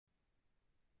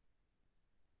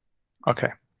Okay,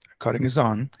 recording is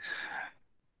on.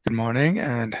 Good morning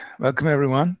and welcome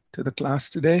everyone to the class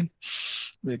today.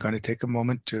 We're going to take a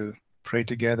moment to pray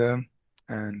together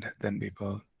and then we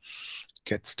will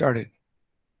get started.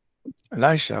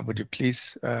 Elisha, would you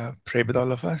please pray with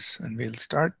all of us and we'll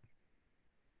start?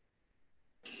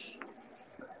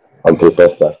 Okay,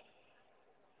 Pastor.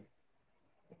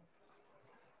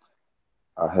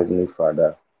 Our Heavenly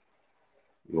Father,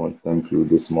 we want to thank you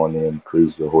this morning and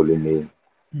praise your holy name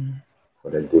Mm,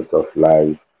 for the gift of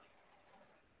life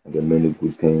and the many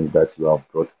good things that you have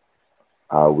brought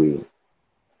our way.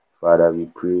 Father, we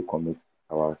pray, commit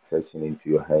our session into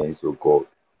your hands, O God.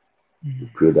 We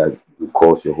mm. pray that you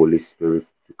cause your Holy Spirit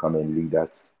to come and lead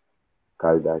us,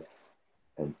 guide us,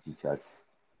 and teach us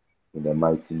in the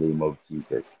mighty name of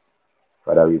Jesus.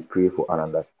 Father, we pray for an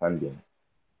understanding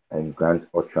and grant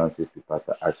utterances to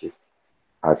Pastor Ashes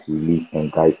as he leads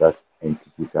and guides us and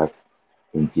teaches us.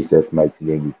 In Jesus' mighty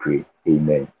name we pray.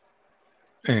 Amen.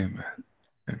 Amen.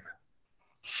 Amen.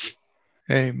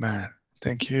 Amen.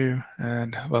 Thank you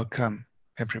and welcome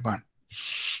everyone.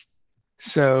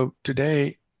 So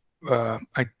today,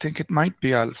 I think it might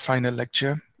be our final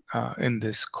lecture in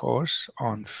this course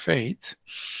on faith.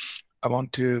 I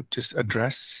want to just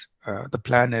address, the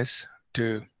plan is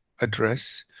to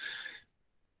address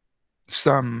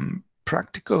some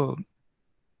practical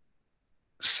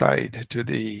side to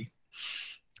the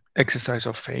exercise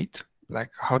of faith,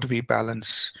 like how do we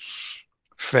balance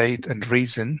faith and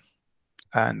reason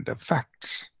and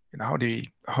facts? How do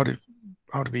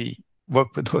we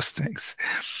work with those things?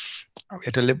 We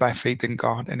have to live by faith in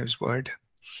God and His Word.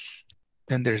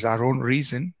 Then there's our own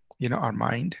reason, our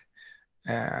mind.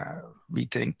 Uh, we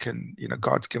think, and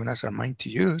God's given us our mind to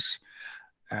use.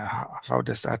 How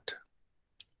does that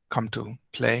come to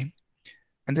play?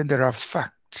 And then there are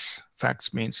facts.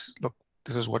 Facts means, look,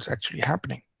 this is what's actually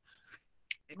happening.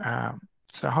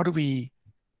 So how do we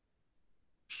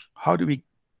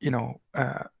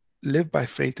live by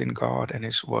faith in God and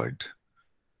His Word,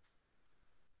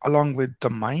 along with the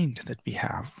mind that we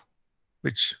have,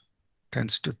 which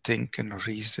tends to think and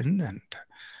reason and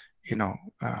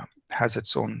has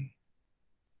its own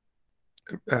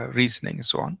reasoning and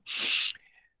so on.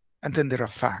 And then there are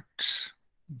facts.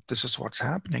 This is what's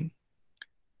happening.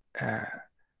 Uh,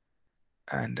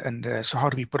 and so how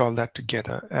do we put all that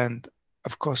together? And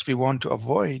of course, we want to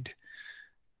avoid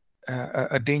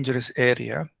a dangerous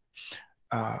area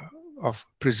uh, of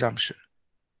presumption.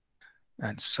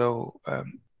 And so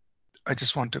I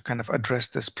just want to kind of address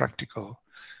this practical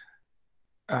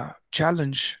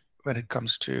challenge when it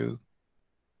comes to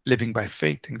living by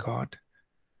faith in God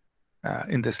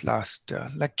in this last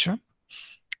lecture.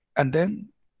 And then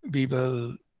we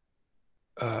will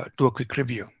do a quick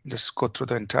review, just go through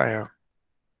the entire,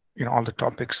 all the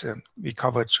topics we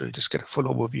covered, so you just get a full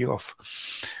overview of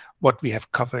what we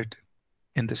have covered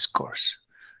in this course.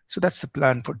 So that's the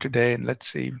plan for today, and let's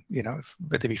see,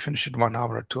 whether we finish in 1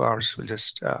 hour or 2 hours. We'll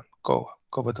just go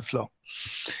with the flow. All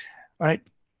right.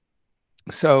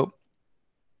 So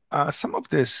some of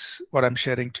this, what I'm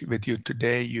sharing with you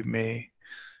today, you may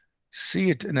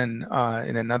see it in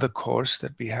another course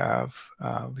that we have,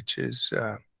 which is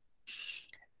uh,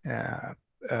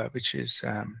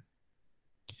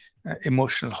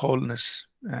 emotional wholeness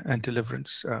and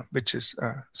deliverance, which is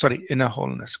inner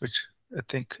wholeness, which I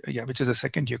think, which is a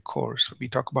second-year course. We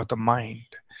talk about the mind,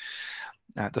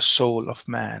 the soul of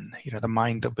man. The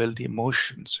mind, the will, the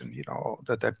emotions, and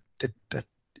that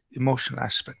emotional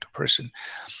aspect of person.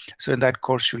 So in that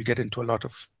course, you'll get into a lot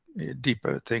of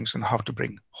deeper things on how to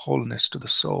bring wholeness to the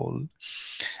soul.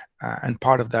 And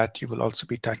part of that, you will also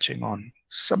be touching on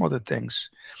some of the things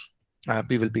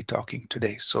we will be talking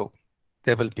today. So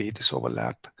there will be this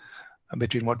overlap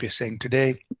between what we're saying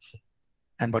today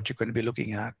and what you're going to be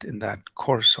looking at in that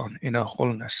course on inner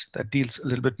wholeness that deals a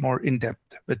little bit more in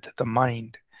depth with the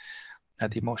mind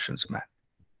and the emotions of man.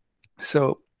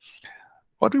 So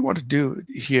what we want to do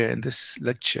here in this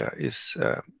lecture is,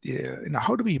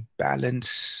 how do we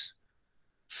balance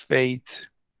faith,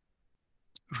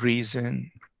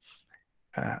 reason,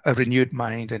 a renewed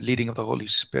mind, and leading of the Holy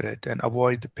Spirit, and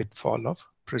avoid the pitfall of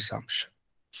presumption?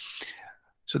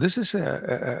 So this is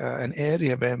an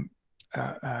area where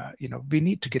we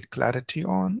need to get clarity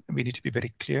on. We need to be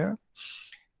very clear,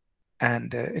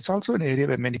 and it's also an area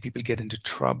where many people get into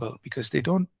trouble because they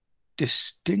don't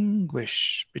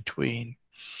distinguish between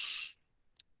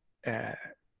uh,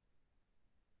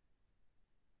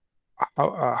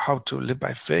 how to live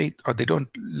by faith, or they don't,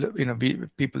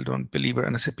 people don't believe,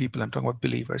 and I say people, I'm talking about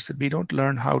believers, that we don't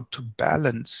learn how to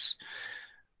balance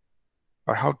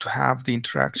or how to have the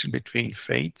interaction between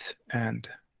faith and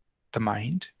the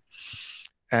mind,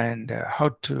 and how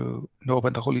to know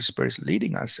when the Holy Spirit is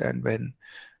leading us and when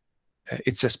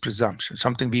it's just presumption,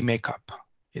 something we make up.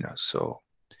 So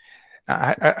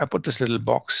I put this little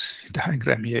box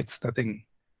diagram here. It's nothing,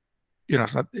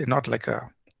 it's not like a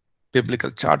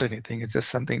biblical chart or anything. It's just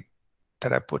something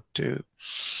that I put to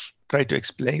try to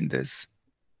explain this.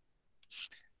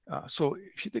 So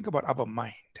if you think about our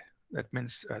mind, that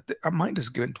means our mind is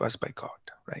given to us by God,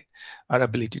 right? Our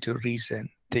ability to reason,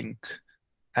 think,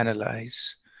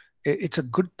 analyze. It's a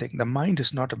good thing. The mind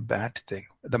is not a bad thing.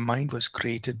 The mind was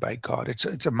created by God.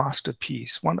 It's a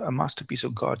masterpiece, a masterpiece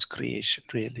of God's creation,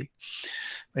 really.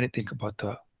 When you think about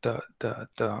the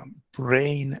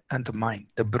brain and the mind,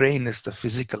 the brain is the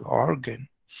physical organ,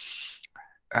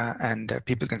 and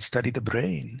people can study the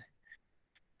brain.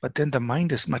 But then the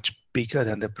mind is much bigger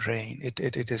than the brain.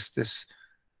 It is this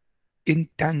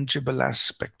intangible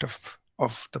aspect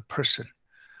of the person.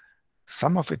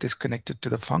 Some of it is connected to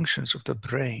the functions of the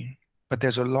brain, but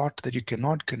there's a lot that you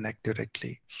cannot connect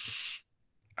directly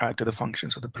to the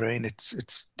functions of the brain.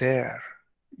 It's there.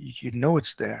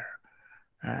 It's there,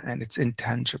 and it's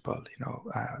intangible.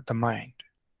 The mind,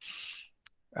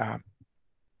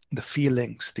 the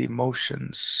feelings, the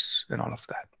emotions, and all of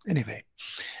that. Anyway.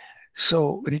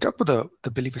 So when you talk about the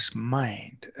believer's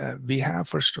mind, we have,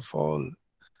 first of all,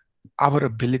 our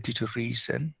ability to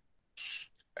reason,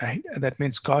 right? And that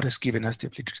means God has given us the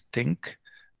ability to think,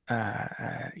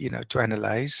 to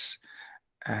analyze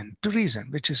and to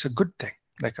reason, which is a good thing,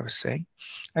 like I was saying.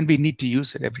 And we need to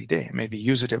use it every day. Maybe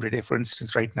use it every day. For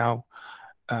instance, right now,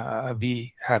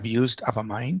 we have used our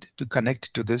mind to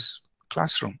connect to this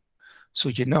classroom. So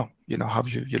how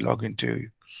you log into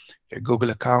your Google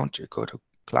account, you go to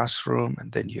Classroom,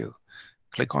 and then you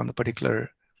click on the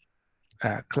particular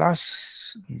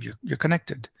class, you're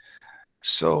connected.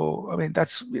 So I mean,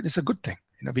 it's a good thing.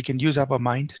 We can use our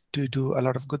mind to do a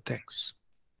lot of good things.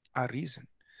 Our reason,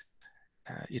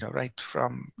 right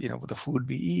from the food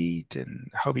we eat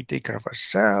and how we take care of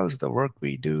ourselves, the work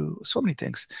we do, so many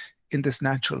things in this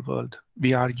natural world,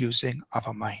 we are using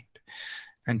our mind,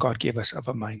 and God gave us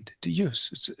our mind to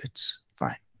use. It's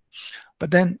fine.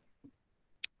 But then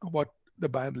what the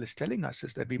Bible is telling us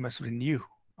is that we must renew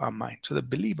our mind. So the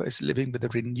believer is living with a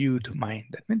renewed mind.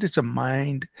 That means it's a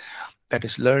mind that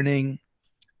is learning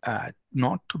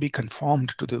not to be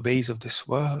conformed to the ways of this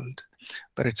world,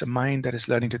 but it's a mind that is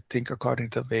learning to think according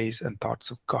to the ways and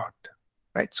thoughts of God.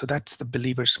 Right? So that's the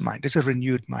believer's mind. It's a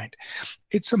renewed mind.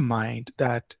 It's a mind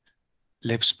that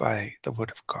lives by the word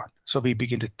of God. So we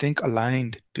begin to think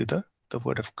aligned to the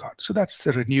word of God. So that's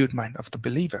the renewed mind of the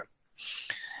believer.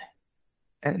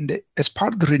 And as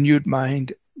part of the renewed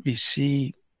mind, we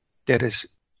see there is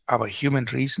our human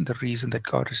reason, the reason that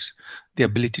God is the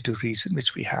ability to reason,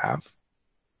 which we have.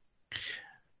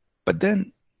 But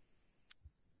then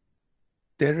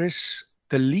there is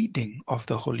the leading of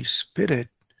the Holy Spirit,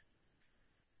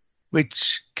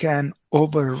 which can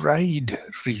override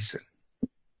reason.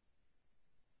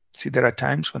 See, there are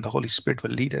times when the Holy Spirit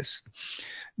will lead us.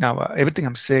 Now, everything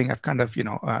I'm saying, I've kind of,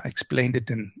 explained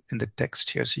it in the text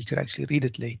here, so you could actually read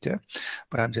it later.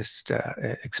 But I'm just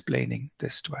explaining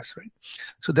this to us, right?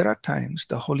 So there are times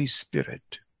the Holy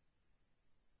Spirit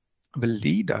will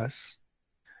lead us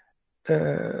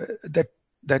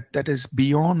that is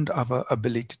beyond our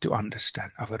ability to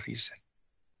understand, our reason.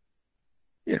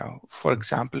 For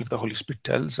example, if the Holy Spirit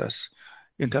tells us,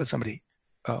 you can tell somebody,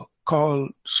 call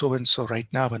so-and-so right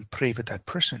now and pray with that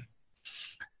person.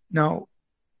 Now,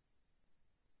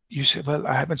 you say, well,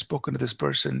 I haven't spoken to this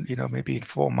person, maybe in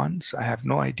 4 months. I have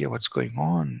no idea what's going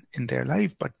on in their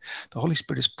life, but the Holy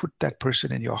Spirit has put that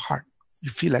person in your heart. You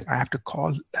feel like I have to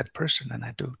call that person and I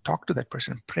have to talk to that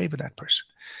person and pray with that person.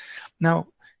 Now,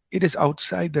 it is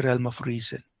outside the realm of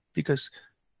reason because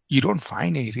you don't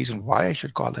find any reason why I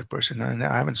should call that person. And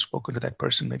I haven't spoken to that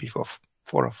person maybe for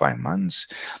 4 or 5 months.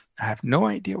 I have no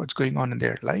idea what's going on in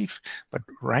their life. But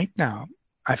right now,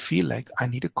 I feel like I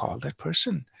need to call that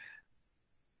person.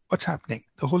 What's happening?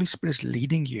 The Holy Spirit is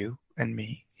leading you and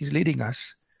me. He's leading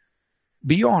us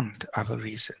beyond our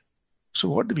reason. So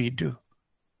what do we do?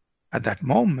 At that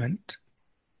moment,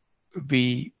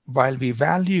 while we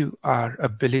value our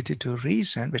ability to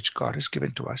reason, which God has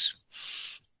given to us,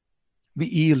 we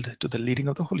yield to the leading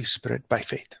of the Holy Spirit by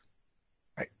faith.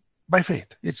 Right? By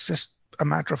faith. It's just a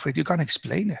matter of faith. You can't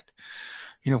explain it.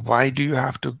 Why do you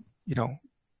have to,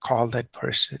 call that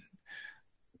person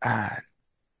and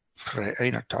pray,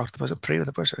 talk to the person, pray with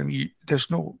the person? I mean, there's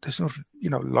no,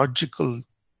 logical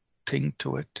thing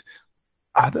to it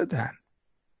other than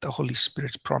the Holy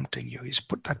Spirit's prompting you. He's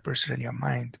put that person in your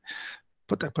mind,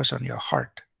 put that person in your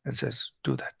heart and says,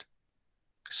 do that.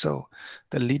 So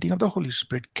the leading of the Holy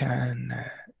Spirit can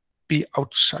be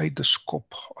outside the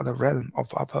scope or the realm of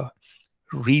our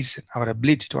reason, our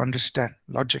ability to understand,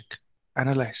 logic,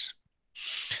 analyze.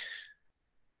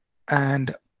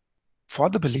 And for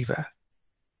the believer,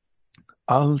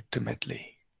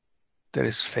 ultimately, there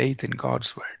is faith in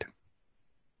God's word.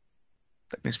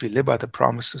 That means we live by the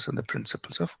promises and the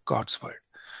principles of God's word.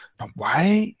 Now,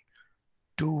 why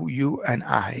do you and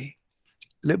I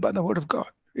live by the word of God?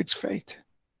 It's faith.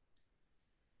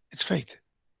 It's faith.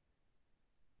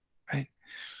 Right?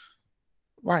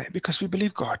 Why? Because we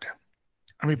believe God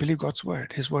and we believe God's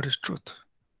word. His word is truth.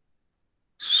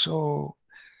 So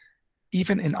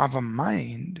even in our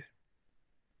mind,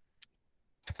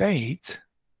 faith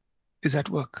is at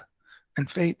work. And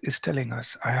faith is telling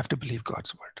us, I have to believe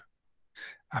God's word.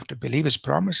 I have to believe his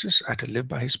promises. I have to live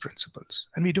by his principles.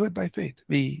 And we do it by faith.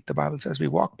 The Bible says we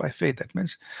walk by faith. That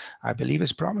means I believe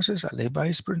his promises. I live by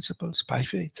his principles, by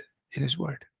faith in his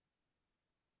word.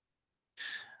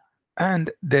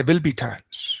 And there will be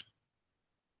times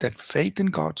that faith in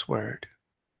God's word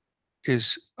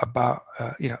is about,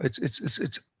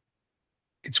 it's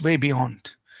way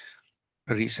beyond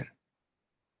reason.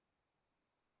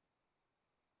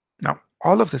 Now,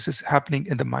 all of this is happening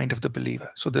in the mind of the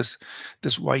believer. So this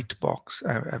white box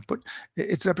I put,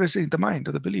 it's representing the mind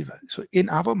of the believer. So in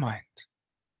our mind,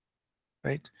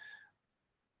 right,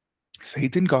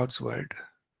 faith in God's word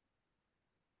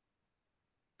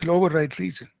will override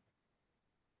reason.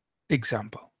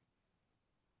 Example,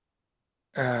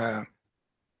 I'm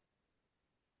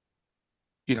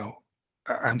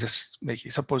just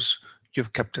making, suppose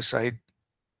you've kept aside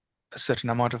a certain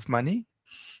amount of money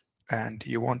and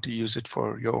you want to use it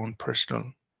for your own personal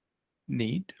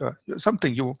need,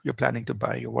 something you're planning to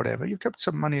buy or whatever. You kept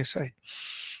some money aside.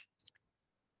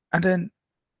 And then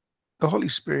the Holy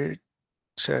Spirit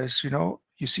says,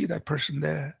 you see that person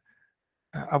there,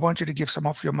 I want you to give some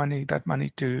of your money, that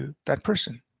money, to that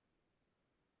person.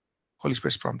 Holy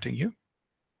Spirit's prompting you.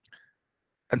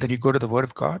 And then you go to the Word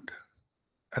of God,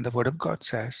 and the Word of God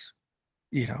says,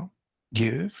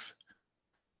 give,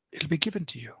 it'll be given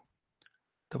to you.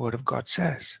 The Word of God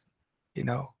says, when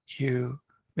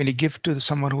you give to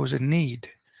someone who is in need,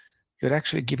 you're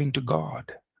actually giving to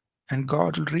God, and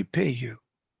God will repay you.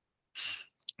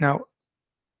 Now,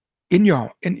 in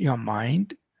your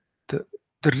mind, the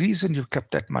reason you kept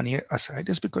that money aside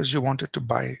is because you wanted to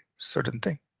buy certain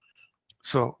thing.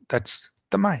 So that's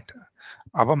the mind,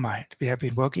 our mind. We have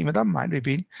been working with our mind. We've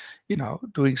been,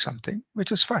 doing something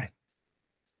which is fine.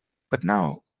 But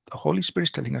now the Holy Spirit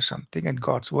is telling us something, and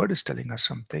God's word is telling us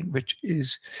something which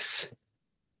is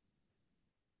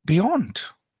beyond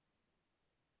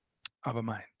our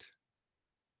mind.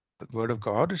 The word of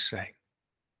God is saying,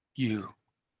 you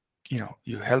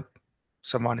help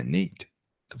someone in need.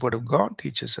 The word of God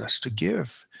teaches us to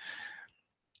give.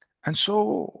 And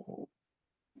so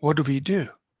what do?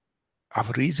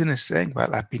 Our reason is saying,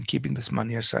 well, I've been keeping this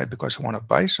money aside because I want to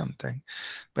buy something.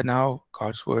 But now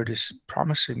God's word is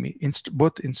promising me,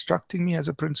 both instructing me as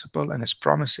a principle and is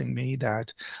promising me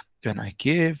that when I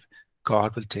give,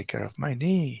 God will take care of my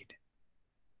need.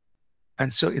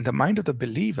 And so in the mind of the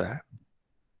believer,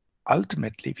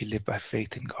 ultimately we live by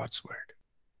faith in God's word.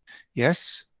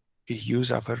 Yes, we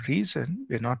use our reason.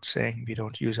 We're not saying we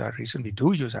don't use our reason. We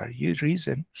do use our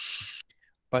reason.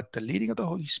 But the leading of the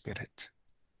Holy Spirit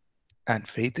and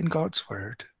faith in God's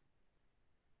word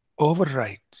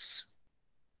overrides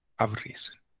our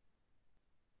reason.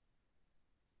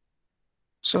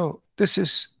 So this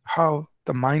is how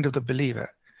the mind of the believer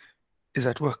is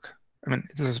at work. I mean,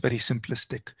 this is very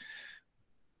simplistic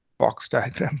box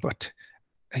diagram, but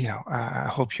I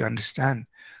hope you understand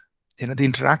the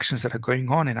interactions that are going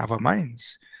on in our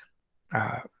minds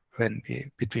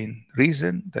between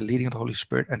reason, the leading of the Holy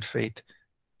Spirit, and faith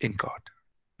in God,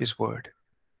 his word.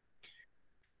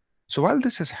 So while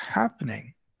this is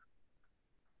happening,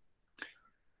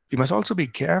 we must also be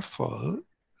careful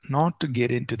not to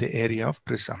get into the area of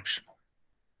presumption.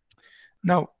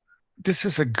 Now, this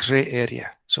is a gray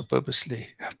area. So purposely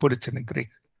I've put it in a gray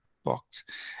box.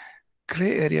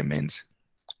 Gray area means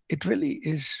it really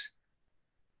is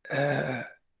a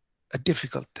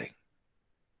difficult thing.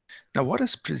 Now, what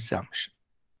is presumption?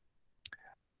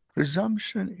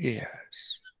 Presumption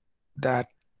is that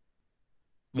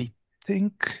we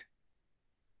think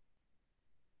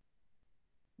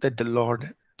that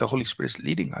the Holy Spirit is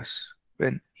leading us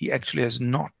when he actually has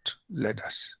not led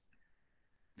us.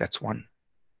 That's one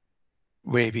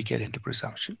way we get into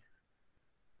presumption.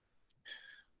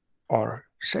 Or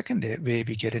second way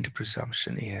we get into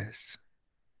presumption is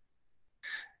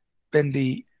when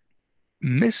we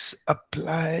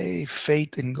misapply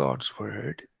faith in God's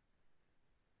word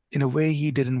in a way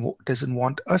He doesn't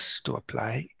want us to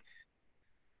apply,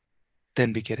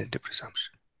 then we get into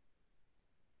presumption.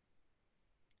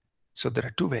 So there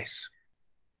are two ways,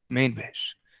 main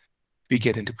ways we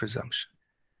get into presumption.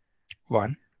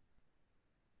 One,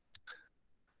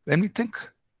 when we think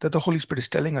that the Holy Spirit is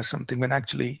telling us something when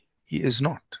actually He is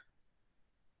not.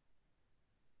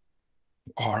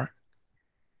 Or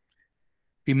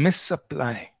we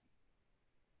misapply,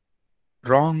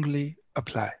 wrongly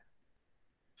apply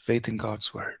faith in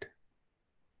God's word,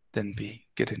 then we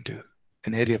get into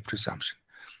an area of presumption.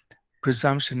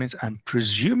 Presumption means I'm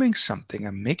presuming something,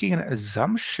 I'm making an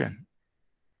assumption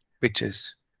which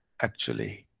is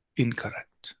actually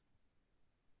incorrect.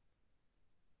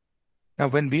 Now,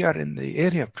 when we are in the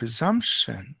area of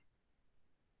presumption,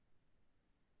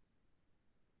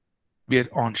 we are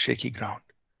on shaky ground.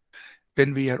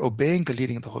 When we are obeying the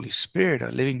leading of the Holy Spirit or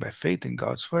living by faith in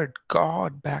God's word,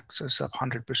 God backs us up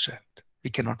 100%. We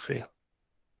cannot fail.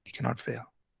 We cannot fail.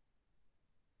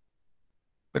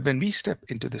 But when we step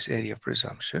into this area of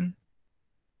presumption,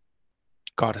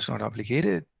 God is not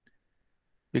obligated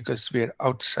because we are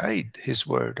outside His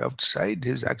word, outside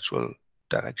His actual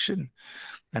direction.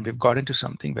 And we've got into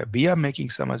something where we are making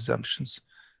some assumptions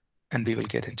and we will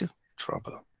get into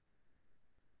trouble.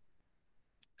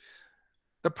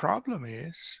 The problem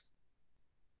is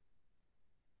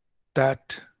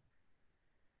that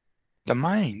the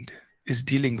mind is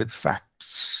dealing with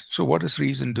facts. So what does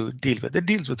reason deal with? It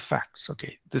deals with facts.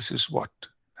 Okay, this is what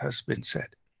has been said.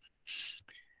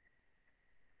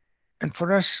 And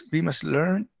for us, we must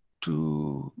learn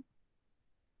to,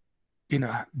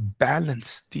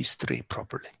 balance these three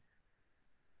properly.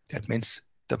 That means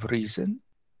the reason,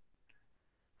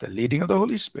 the leading of the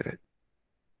Holy Spirit,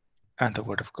 and the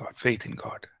word of God, faith in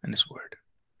God and His word.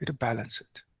 We have to balance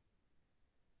it.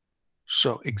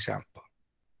 So example,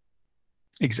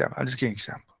 I'll just give you an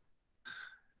example.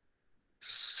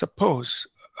 Suppose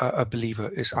a believer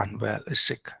is unwell, is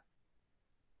sick,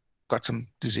 got some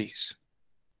disease.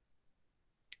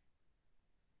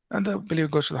 And the believer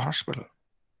goes to the hospital.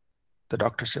 The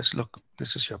doctor says, look,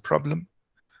 this is your problem.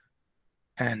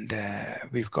 And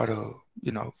we've got to,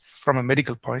 from a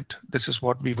medical point, this is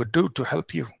what we would do to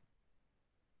help you.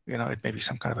 It may be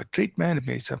some kind of a treatment, it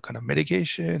may be some kind of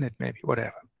medication, it may be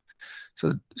whatever.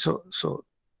 So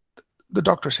the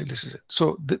doctor saying this is it.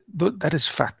 So that is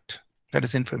fact. That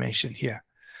is information here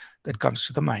that comes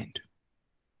to the mind.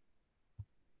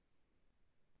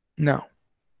 Now,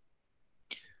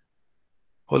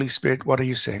 Holy Spirit, what are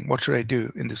you saying? What should I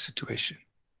do in this situation?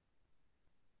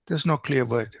 There's no clear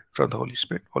word from the Holy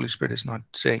Spirit. Holy Spirit is not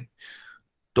saying,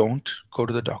 don't go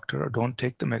to the doctor or don't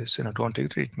take the medicine or don't take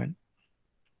the treatment.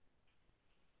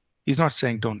 He's not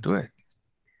saying don't do it.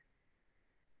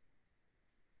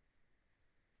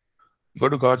 Go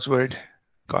to God's word.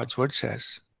 God's word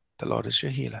says, the Lord is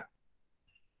your healer.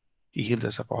 He heals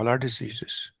us of all our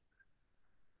diseases.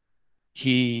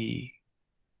 The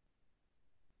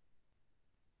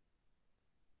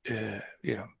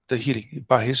healing,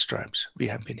 by His stripes, we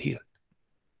have been healed.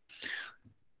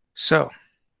 So,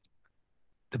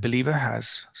 the believer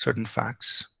has certain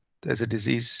facts. There's a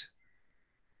disease.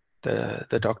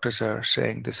 The doctors are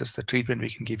saying this is the treatment we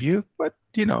can give you, but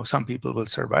some people will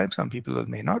survive, some people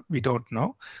may not. We don't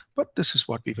know, but this is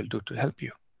what we will do to help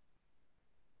you.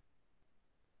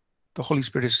 The Holy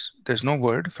Spirit there's no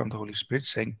word from the Holy Spirit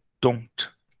saying don't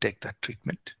take that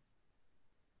treatment.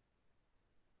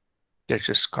 There's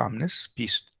just calmness,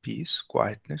 peace,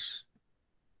 quietness.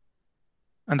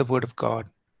 And the word of God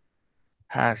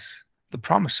has the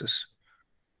promises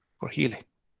for healing.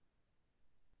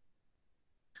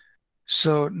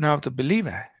 So now the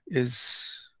believer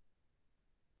is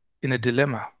in a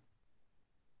dilemma.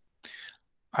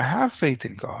 I have faith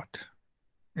in God,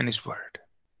 in His word.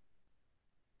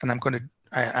 And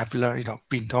I've learned,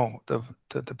 we know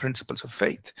the principles of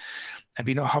faith, and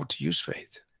we know how to use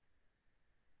faith.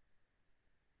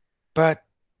 But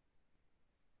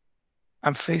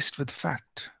I'm faced with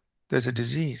fact. There's a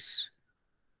disease.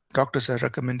 Doctors are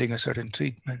recommending a certain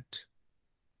treatment.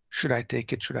 Should I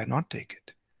take it? Should I not take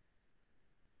it?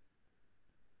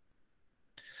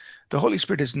 The Holy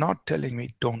Spirit is not telling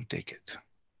me don't take it.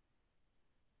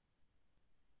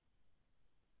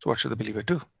 So what should the believer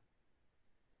do?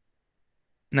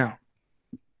 Now,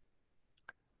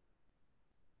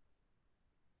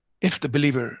 if the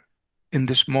believer in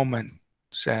this moment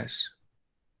says,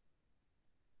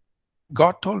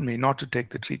 God told me not to take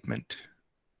the treatment,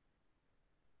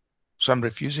 so I'm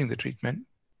refusing the treatment,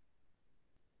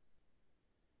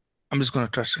 I'm just going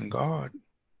to trust in God.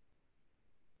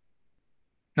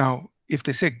 Now, if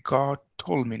they say, God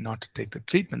told me not to take the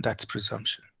treatment, that's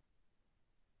presumption.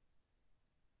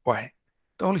 Why?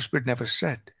 The Holy Spirit never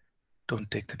said, don't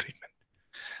take the treatment.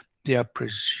 They are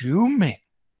presuming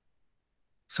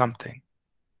something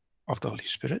of the Holy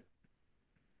Spirit.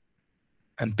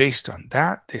 And based on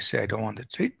that, they say, I don't want the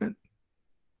treatment.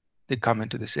 They come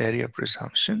into this area of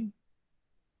presumption.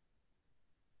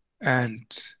 And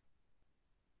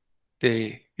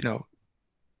they,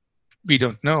 we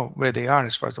don't know where they are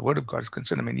as far as the Word of God is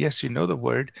concerned. I mean, yes, you know the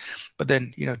Word, but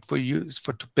then,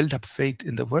 to build up faith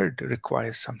in the Word, it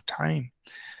requires some time.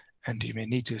 And you may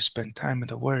need to spend time in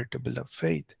the Word to build up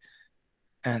faith.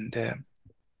 And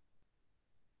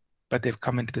but they've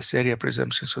come into this area of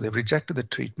presumption, so they've rejected the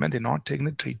treatment. They're not taking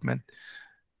the treatment.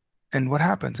 And what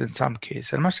happens in some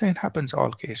cases, I'm not saying it happens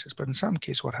all cases, but in some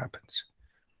cases, what happens?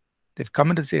 They've come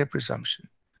into this area of presumption.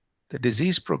 The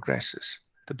disease progresses.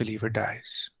 The believer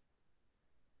dies.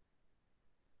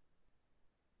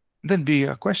 Then we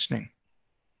are questioning,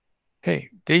 hey,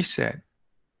 they said,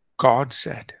 God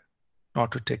said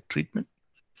not to take treatment.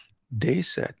 They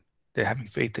said they're having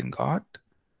faith in God,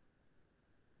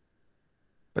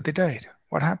 but they died.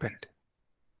 What happened?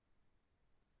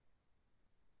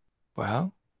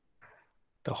 Well,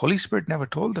 the Holy Spirit never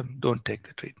told them, don't take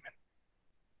the treatment.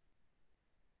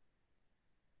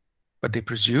 But they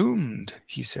presumed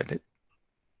he said it.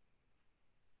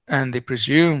 And they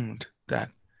presumed that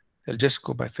they'll just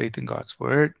go by faith in God's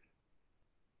word.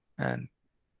 And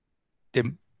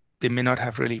they may not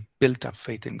have really built up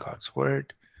faith in God's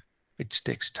word, which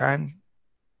takes time.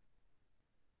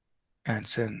 And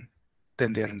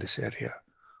then they're in this area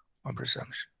of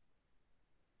presumption.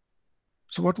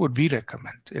 So what would we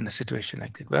recommend in a situation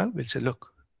like that? Well, we'll say, look,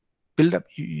 build up,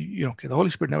 okay, the Holy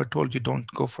Spirit never told you don't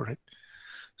go for it.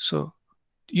 So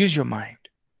use your mind.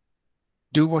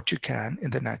 Do what you can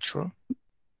in the natural.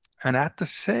 And at the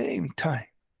same time,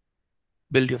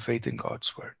 build your faith in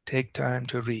God's word. Take time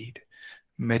to read,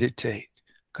 meditate,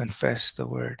 confess the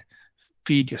word,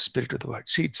 feed your spirit with the word.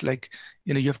 See, it's like,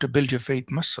 you have to build your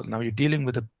faith muscle. Now you're dealing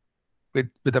with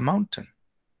a mountain,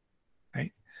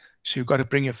 right? So you've got to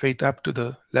bring your faith up to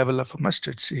the level of a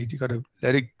mustard seed. You got to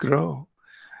let it grow.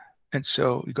 And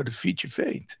so you got to feed your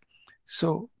faith.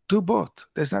 So do both.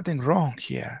 There's nothing wrong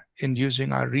here in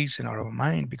using our reason or our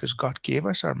mind, because God gave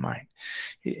us our mind.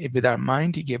 With our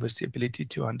mind, he gave us the ability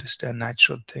to understand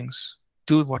natural things,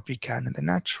 do what we can in the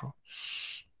natural.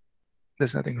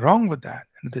 There's nothing wrong with that.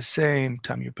 And at the same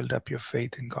time, you build up your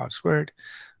faith in God's word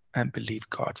and believe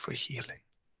God for healing,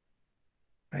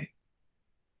 right?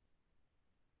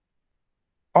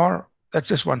 Or that's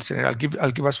just one scenario.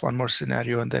 I'll give us one more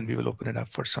scenario, and then we will open it up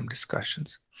for some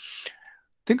discussions.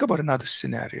 Think about another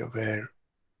scenario where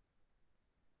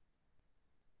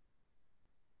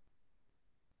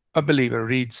a believer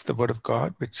reads the word of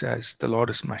God, which says, the Lord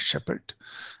is my shepherd,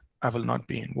 I will not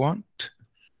be in want.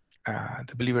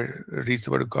 The believer reads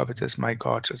the word of God, which says, my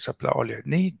God shall supply all your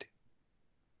need.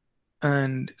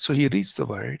 And so he reads the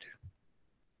word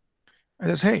and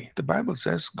says, hey, the Bible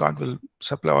says God will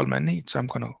supply all my needs. So I'm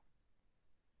going to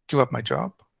give up my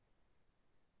job.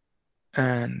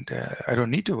 And I don't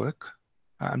need to work.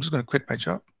 I'm just going to quit my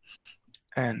job.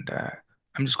 And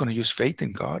I'm just going to use faith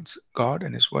in God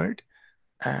and his word.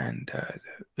 And,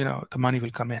 the money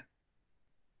will come in.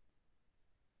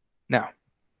 Now,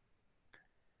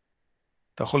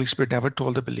 the Holy Spirit never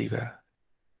told the believer,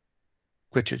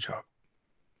 quit your job.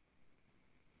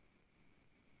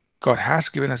 God has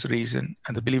given us a reason,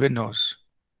 and the believer knows,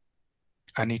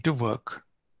 I need to work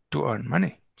to earn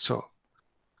money. So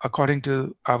according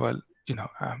to our,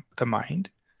 the mind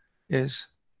is,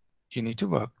 you need to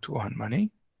work to earn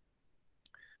money.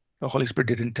 The Holy Spirit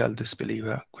didn't tell this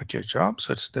believer, quit your job.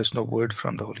 So there's no word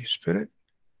from the Holy Spirit.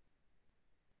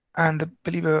 And the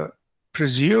believer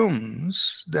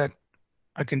presumes that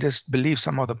I can just believe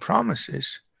some of the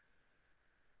promises,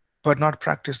 but not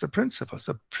practice the principles.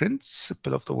 The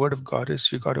principle of the word of God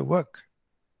is you got to work.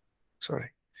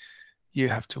 You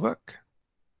have to work.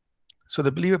 So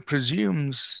the believer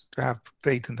presumes to have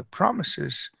faith in the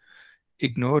promises,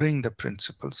 ignoring the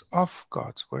principles of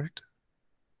God's word.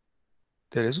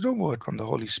 There is no word from the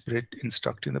Holy Spirit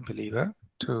instructing the believer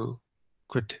to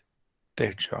quit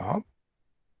their job.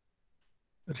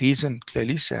 The reason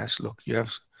clearly says, look, you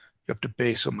have to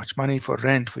pay so much money for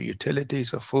rent, for utilities,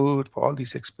 for food, for all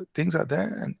these things are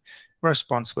there, and we're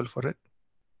responsible for it.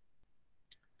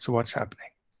 So what's happening?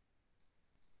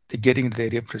 They're getting into the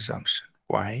area of presumption.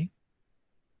 Why?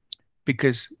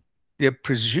 Because they're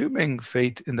presuming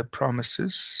faith in the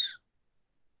promises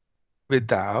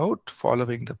without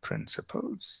following the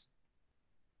principles,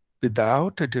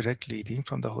 without a direct leading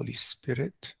from the Holy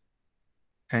Spirit,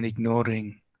 and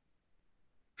ignoring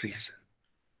reason.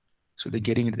 So they're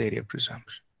getting into the area of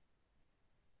presumption.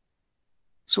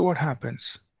 So what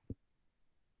happens?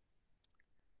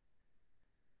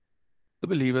 The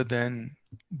believer then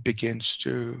begins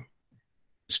to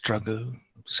struggle,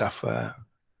 suffer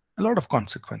a lot of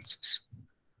consequences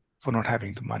for not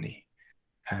having the money,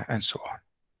 and so on.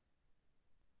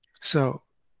 So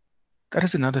that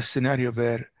is another scenario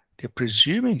where they're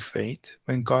presuming faith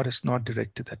when God has not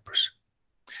directed that person.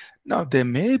 Now, there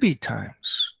may be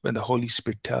times when the Holy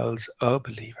Spirit tells a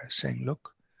believer, saying,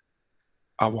 look,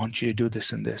 I want you to do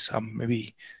this and this.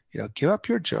 Maybe, give up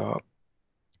your job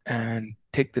and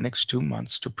take the next 2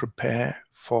 months to prepare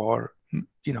for,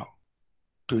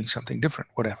 doing something different,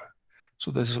 whatever. So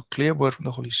there's a clear word from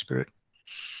the Holy Spirit.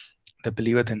 The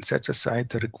believer then sets aside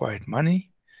the required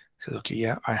money, says, okay,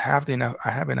 yeah, I have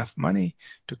enough money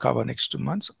to cover next 2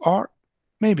 months. Or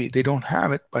maybe they don't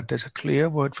have it, but there's a clear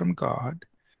word from God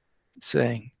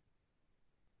saying,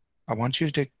 I want you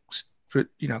to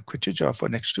quit your job for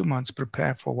next 2 months,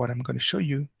 prepare for what I'm going to show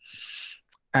you.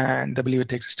 And the believer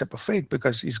takes a step of faith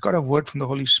because he's got a word from the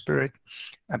Holy Spirit,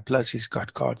 and plus he's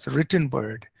got God's written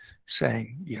word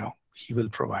saying, he will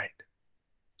provide.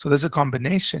 So there's a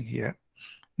combination here.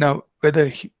 Now,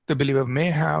 whether the believer may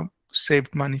have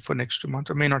saved money for next 2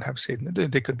 months or may not have saved,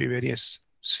 there could be various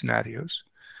scenarios.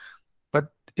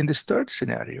 But in this third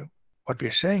scenario, what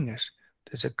we're saying is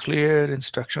there's a clear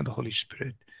instruction of the Holy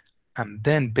Spirit. And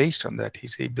then based on that,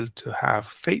 he's able to have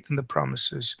faith in the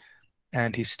promises,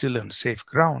 and he's still on safe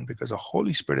ground because the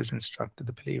Holy Spirit has instructed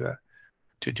the believer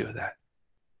to do that.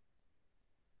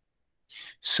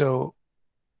 So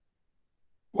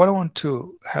what I want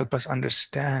to help us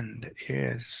understand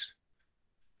is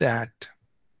that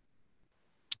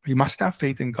we must have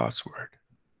faith in God's word.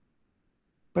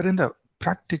 But in the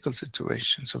practical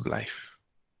situations of life,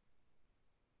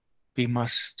 we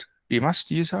must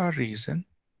use our reason,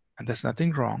 and there's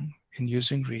nothing wrong in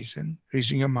using reason,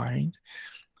 using your mind,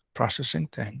 processing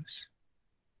things.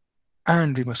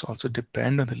 And we must also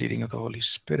depend on the leading of the Holy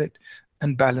Spirit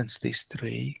and balance these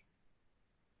three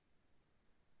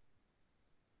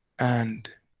and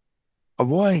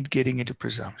avoid getting into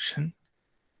presumption,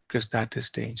 because that is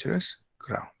dangerous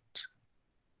ground.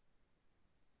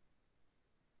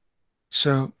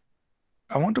 So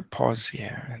I want to pause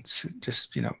here and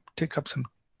just, take up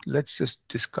let's just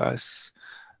discuss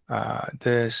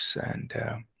this and,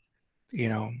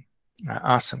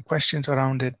 ask some questions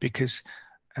around it, because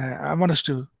I want us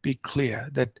to be clear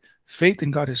that faith in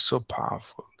God is so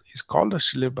powerful. He's called us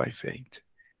to live by faith.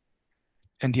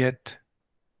 And yet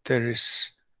there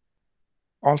is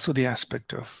also the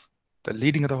aspect of the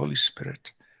leading of the Holy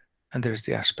Spirit, and there's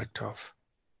the aspect of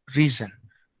reason.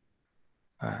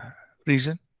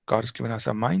 Reason, God has given us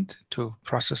a mind to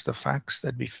process the facts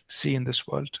that we see in this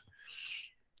world.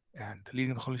 And the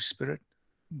leading of the Holy Spirit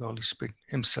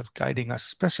himself guiding us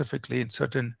specifically in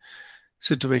certain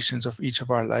situations of each of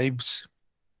our lives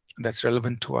that's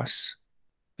relevant to us.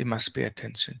 We must pay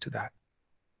attention to that.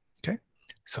 Okay,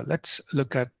 so let's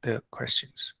look at the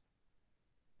questions.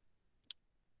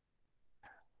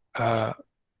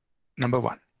 Number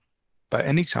one, by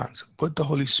any chance, would the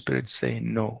Holy Spirit say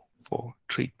no for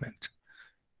treatment?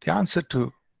 The answer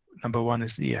to number one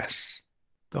is yes.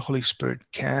 The Holy Spirit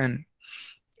can,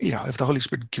 if the Holy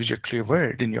Spirit gives you a clear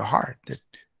word in your heart that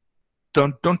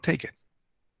don't take it.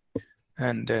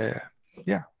 And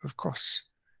yeah, of course,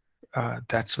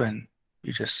 that's when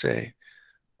you just say,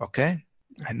 okay,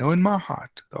 I know in my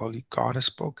heart the Holy God has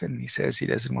spoken. He says he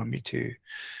doesn't want me to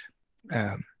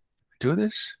do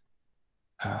this,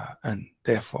 and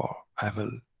therefore I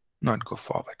will not go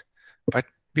forward. But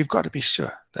we've got to be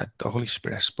sure that the Holy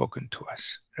Spirit has spoken to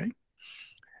us, right?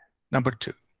 Number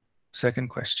two, second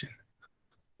question.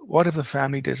 What if the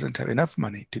family doesn't have enough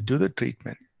money to do the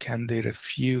treatment? Can they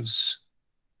refuse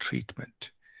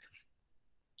treatment?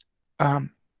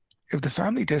 If the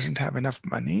family doesn't have enough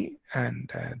money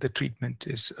and the treatment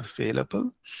is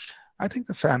available, I think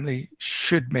the family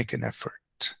should make an effort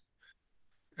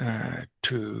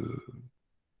to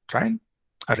try and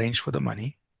arrange for the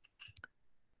money,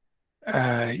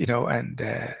 and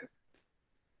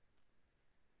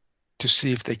to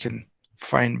see if they can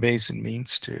find ways and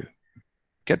means to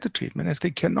get the treatment. If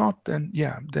they cannot, then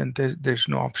there's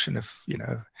no option.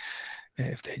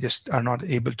 If they just are not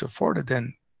able to afford it,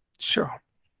 then sure,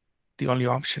 the only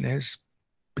option is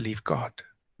believe God.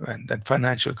 And that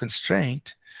financial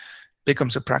constraint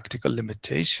becomes a practical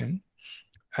limitation.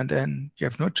 And then you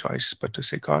have no choice but to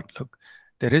say, God, look,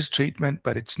 there is treatment,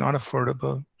 but it's not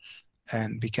affordable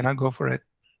and we cannot go for it.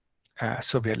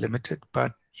 So we are limited,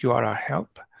 but you are our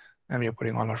help and we are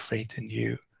putting all our faith in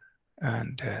you.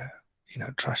 and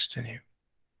trust in you,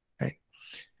 right?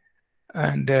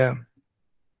 And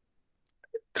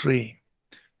 3,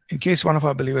 in case one of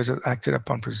our believers has acted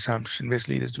upon presumption, we as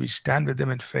leaders, do we stand with them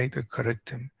in faith or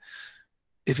correct them?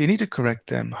 If you need to correct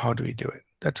them, how do we do it?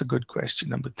 That's a good question.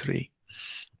 Number 3.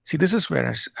 See, this is where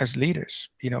as leaders,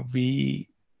 we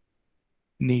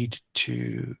need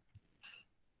to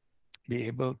be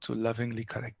able to lovingly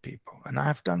correct people. And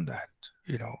I've done that,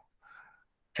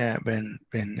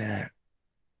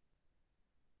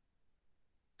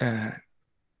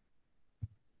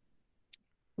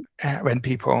 when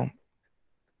people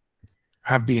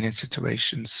have been in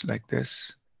situations like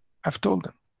this, I've told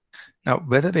them. Now,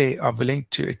 whether they are willing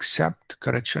to accept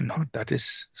correction or not, that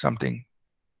is something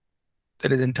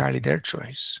that is entirely their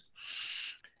choice.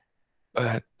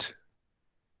 But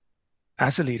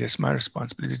as a leader, it's my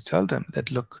responsibility to tell them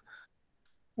that, look,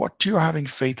 what you're having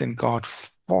faith in God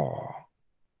for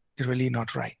is really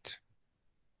not right.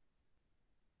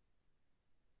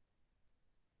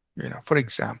 For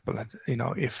example,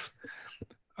 if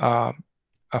a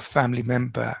family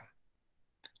member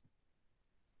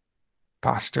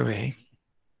passed away,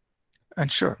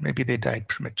 and sure, maybe they died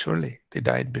prematurely, they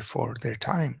died before their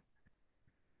time,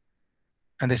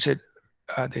 and they say,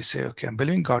 okay, I'm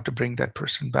believing God to bring that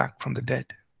person back from the dead.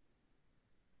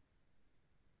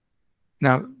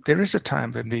 Now, there is a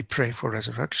time when we pray for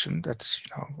resurrection. That's,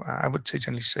 I would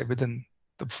generally say within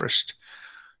the first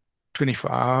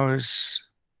 24 hours,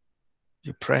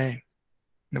 you pray.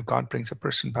 And if God brings a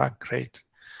person back, great.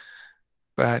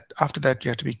 But after that, you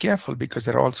have to be careful, because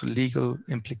there are also legal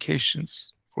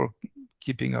implications for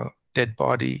keeping a dead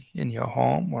body in your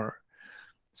home or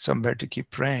somewhere to keep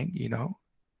praying,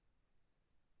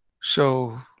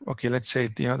 So, okay, let's say,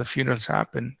 the funerals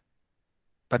happen,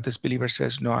 but this believer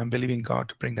says, no, I'm believing God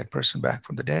to bring that person back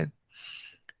from the dead.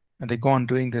 And they go on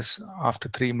doing this after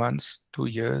 3 months, 2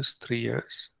 years, 3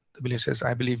 years. The believer says,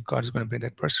 I believe God is going to bring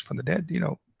that person from the dead.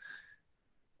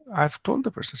 I've told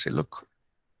the person, say, look,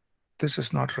 this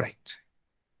is not right.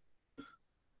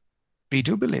 We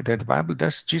do believe that the Bible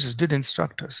does, Jesus did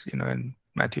instruct us, in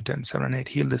Matthew 10, 7 and 8,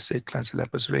 heal the sick, cleanse the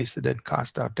lepers, raise the dead,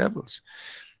 cast out devils.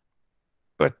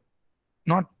 But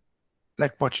not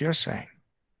like what you're saying.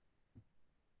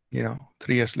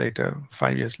 3 years later,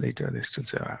 5 years later, they still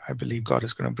say, I believe God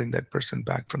is going to bring that person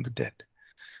back from the dead.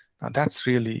 Now, that's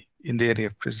really in the area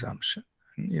of presumption.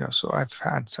 So I've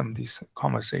had some of these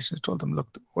conversations, told them,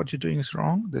 look, what you're doing is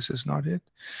wrong. This is not it.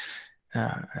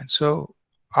 And so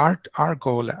our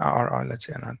goal, let's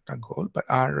say not our goal, but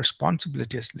our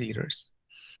responsibility as leaders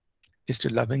is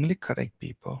to lovingly correct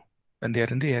people when they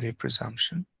are in the area of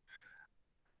presumption.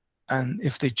 And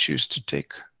if they choose to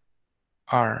take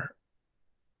our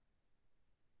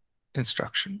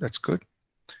instruction, that's good.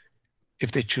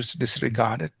 If they choose to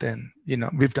disregard it, then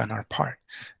we've done our part,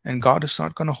 and God is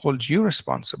not going to hold you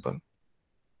responsible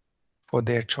for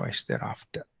their choice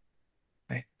thereafter,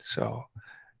 right? So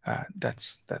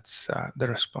that's the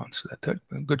response to the third.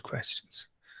 Good questions.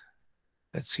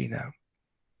 Let's see now.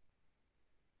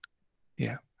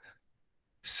 Yeah.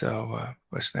 So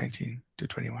verse 19 to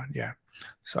 21. Yeah.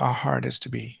 So our heart is to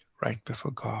be right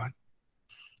before God.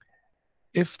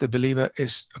 If the believer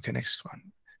is, okay, next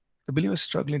one. The believer is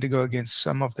struggling to go against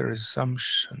some of their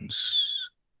assumptions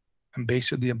and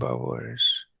based on the above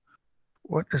words,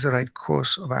 what is the right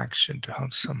course of action to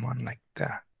help someone like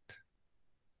that?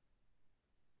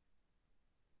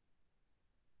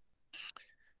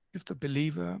 If the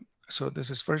believer, so this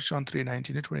is 1 John 3,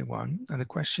 19 to 21, and the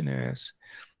question is,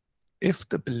 if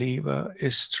the believer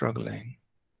is struggling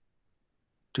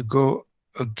to go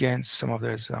against some of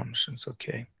their assumptions,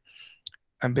 okay,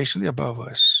 and based on the above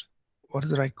verse, what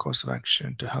is the right course of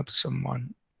action to help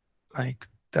someone like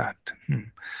that?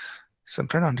 So I'm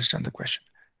trying to understand the question.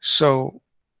 So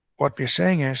what we're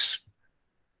saying is,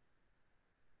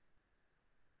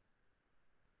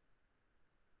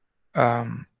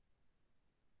 okay,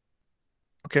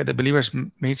 the believers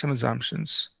made some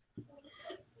assumptions.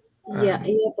 Yeah,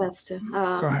 Pastor.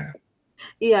 Go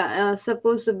ahead.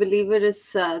 Suppose the believer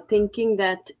is thinking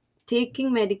that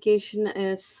taking medication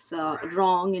is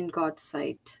wrong in God's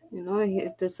sight.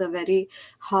 It is a very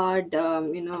hard,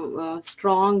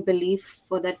 strong belief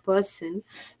for that person,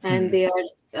 and they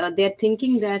are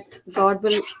thinking that God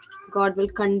will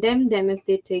condemn them if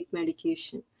they take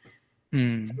medication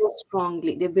so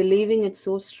strongly. They're believing it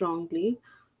so strongly.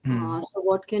 So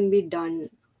what can be done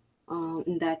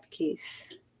in that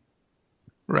case?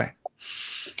 Right.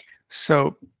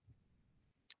 So,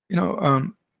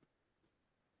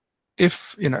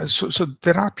 if, so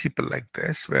there are people like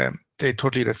this where they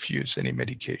totally refuse any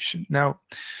medication. Now,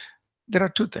 there are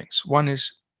two things. One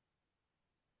is,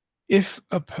 If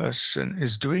a person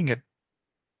is doing it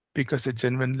because they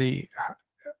genuinely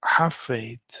have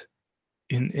faith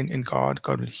in God,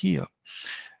 God will heal.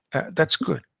 That's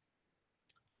good.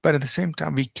 But at the same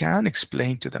time, we can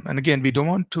explain to them. And again, we don't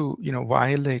want to,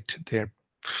 violate their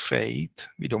faith.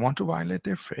 We don't want to violate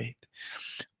their faith.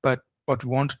 But what we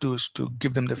want to do is to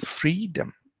give them the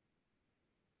freedom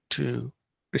to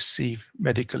receive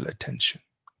medical attention,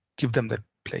 give them that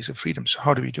place of freedom. So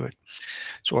how do we do it?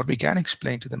 So what we can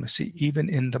explain to them is, see, even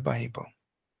in the Bible,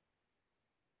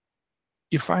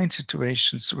 you find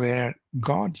situations where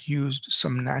God used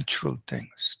some natural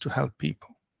things to help people,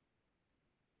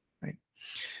 right?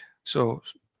 So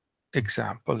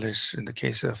example is in the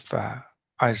case of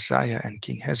Isaiah and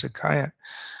King Hezekiah.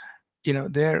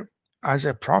 There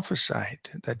Isaiah prophesied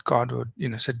that God would,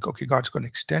 said, okay, God's going to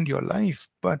extend your life.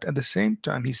 But at the same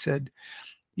time, he said,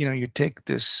 you take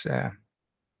this,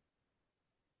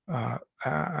 I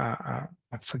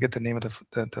forget the name of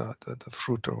the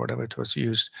fruit or whatever it was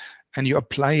used, and you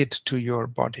apply it to your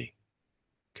body.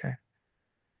 Okay.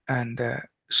 And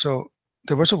so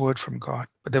there was a word from God,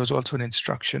 but there was also an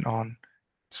instruction on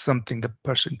something the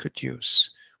person could use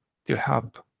to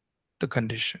help the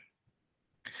condition.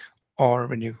 Or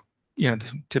when the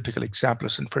typical example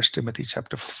is in 1 Timothy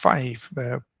chapter 5,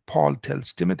 where Paul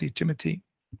tells Timothy,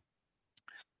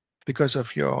 because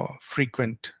of your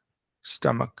frequent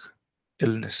stomach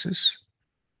illnesses,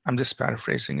 I'm just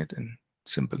paraphrasing it in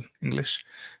simple English,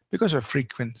 because of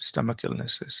frequent stomach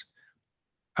illnesses,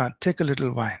 take a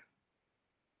little wine.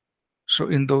 So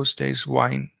in those days,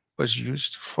 wine was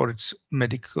used for its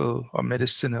medical or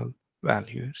medicinal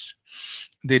values.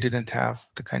 They didn't have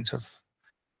the kinds of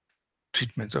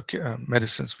treatments or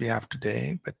medicines we have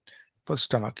today, but for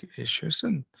stomach issues.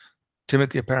 And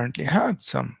Timothy apparently had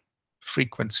some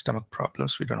frequent stomach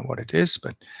problems. We don't know what it is,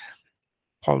 but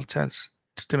Paul tells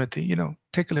Timothy,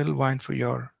 take a little wine for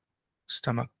your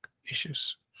stomach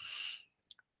issues.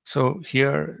 So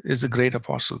here is the great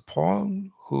apostle Paul,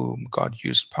 whom God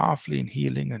used powerfully in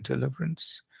healing and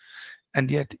deliverance.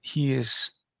 And yet he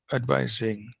is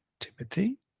advising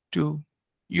Timothy to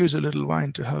use a little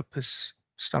wine to help his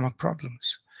stomach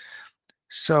problems.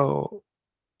 So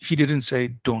he didn't say,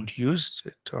 don't use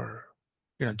it, or,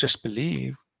 just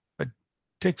believe, but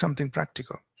take something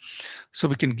practical. So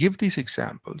we can give these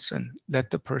examples and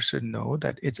let the person know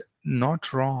that it's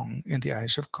not wrong in the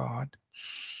eyes of God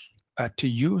to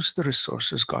use the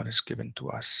resources God has given to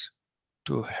us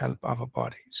to help our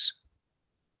bodies,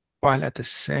 while at the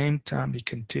same time we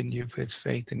continue with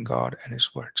faith in God and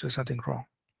His Word. So there's nothing wrong.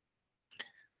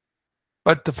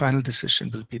 But the final decision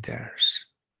will be theirs,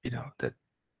 that,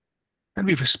 and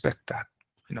we respect that.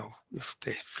 If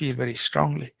they feel very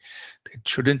strongly they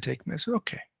shouldn't take medicine,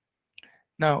 okay.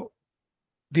 Now,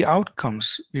 the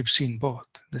outcomes, we've seen both,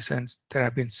 in the sense there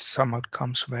have been some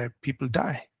outcomes where people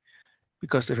die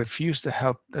because they refused the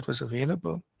help that was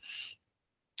available.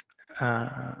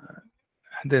 And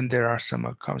then there are some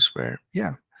outcomes where,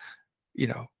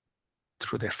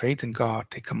 through their faith in God,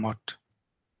 they come out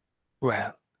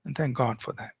well. And thank God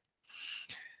for that.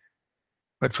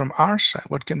 But from our side,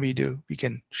 what can we do? We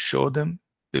can show them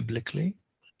biblically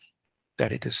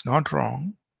that it is not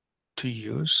wrong to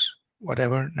use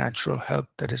whatever natural help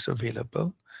that is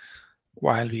available,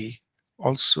 while we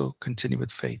also continue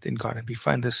with faith in God. And we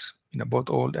find this, both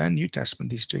Old and New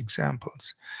Testament, these two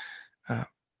examples.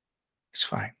 It's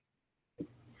fine.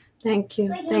 Thank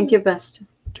you. Thank you, Pastor.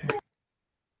 Okay.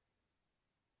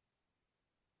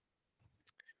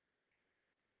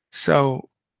 So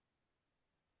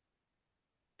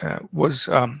was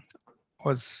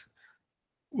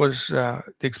the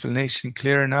explanation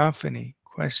clear enough? Any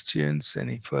questions?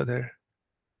 Any further?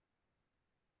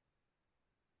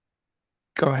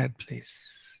 Go ahead,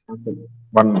 please.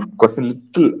 One question,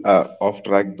 little off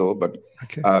track though, but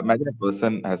Okay. imagine a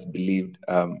person has believed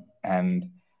and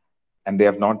they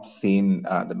have not seen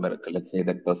the miracle. Let's say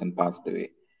that person passed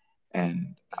away,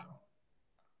 and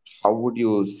how would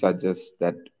you suggest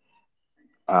that?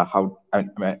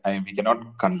 We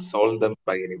cannot console them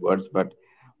by any words, but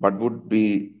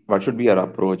what should be our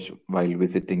approach while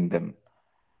visiting them?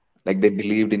 Like they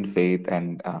believed in faith,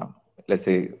 and let's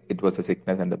say it was a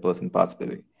sickness, and the person passed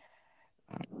away.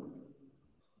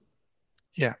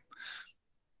 Yeah.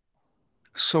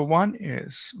 So one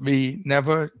is, we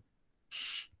never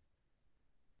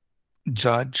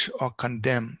judge or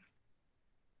condemn.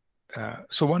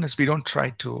 So one is, we don't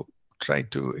try to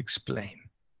explain,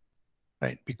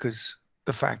 right? Because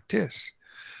the fact is,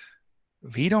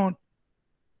 we don't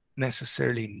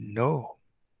necessarily know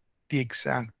the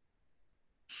exact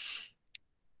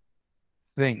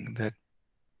thing that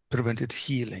prevented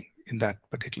healing in that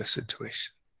particular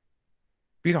situation.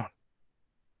 We don't.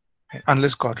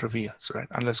 Unless God reveals, right?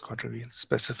 Unless God reveals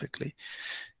specifically.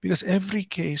 Because every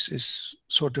case is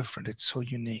so different. It's so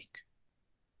unique,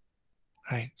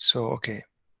 right? So, okay.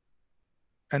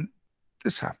 And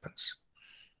this happens.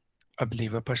 A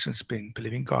believer person's been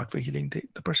believing God for healing.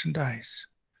 The person dies.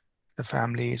 The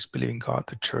family is believing God.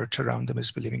 The church around them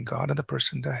is believing God, and the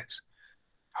person dies.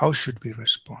 How should we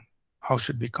respond? How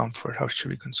should we comfort? How should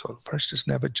we console? First is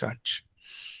never judge.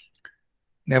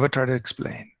 Never try to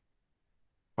explain.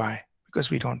 Why? Because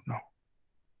we don't know.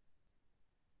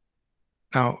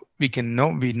 Now, we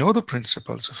know the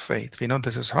principles of faith. We know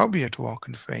this is how we are to walk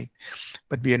in faith,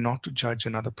 but we are not to judge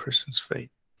another person's faith.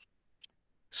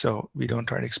 So we don't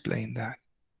try to explain that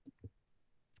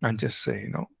and just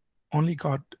say, only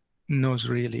God knows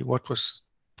really what was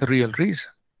the real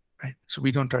reason, right? So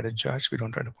we don't try to judge. We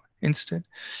don't try to. Instead,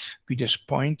 we just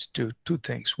point to two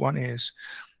things. One is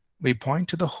we point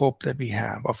to the hope that we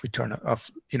have of eternal, of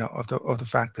the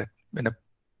fact that when a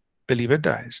believer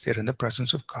dies, they're in the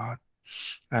presence of God,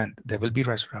 and there will be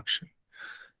resurrection.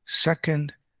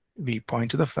 Second, we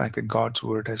point to the fact that God's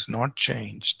word has not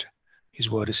changed. His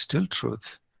word is still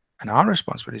truth. And our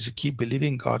responsibility is to keep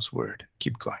believing God's word,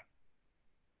 keep going.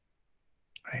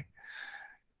 Right?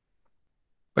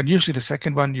 But usually the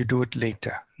second one, you do it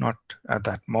later, not at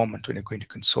that moment when you're going to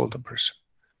console the person.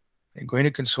 You're going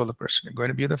to console the person. You're going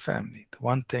to be with the family. The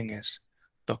one thing is,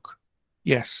 look,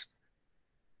 yes,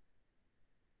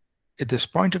 at this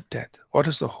point of death, what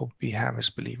is the hope we have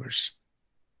as believers?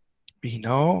 We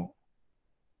know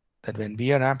that when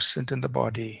we are absent in the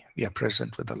body, we are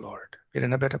present with the Lord. We're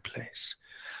in a better place.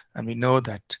 And we know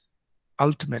that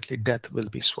ultimately death will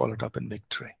be swallowed up in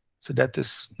victory. So death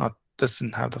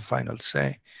doesn't have the final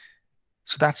say.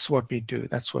 So that's what we do.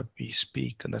 That's what we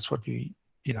speak, and that's what we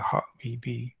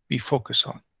focus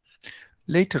on.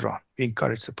 Later on, we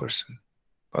encourage the person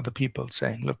or the people,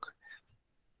 saying, look,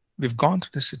 we've gone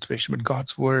through this situation, but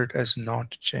God's word has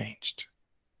not changed.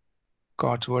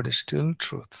 God's word is still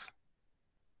truth.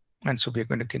 And so we're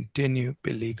going to continue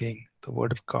believing the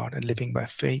word of God and living by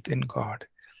faith in God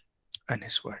and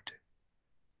his word.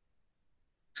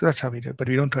 So that's how we do it. But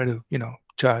we don't try to,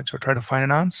 judge or try to find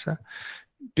an answer,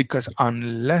 because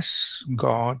unless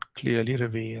God clearly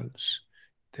reveals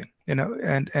things,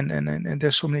 and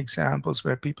there's so many examples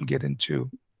where people get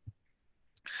into,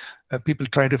 people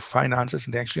try to find answers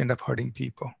and they actually end up hurting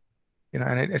people,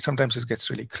 and sometimes it gets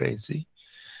really crazy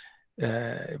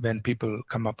when people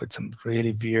come up with some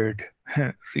really weird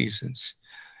reasons.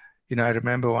 I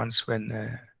remember once when,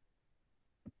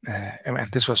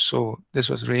 this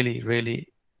was really, really,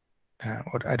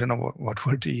 I don't know what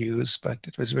word to use, but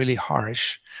it was really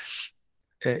harsh.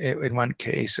 In one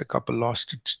case, a couple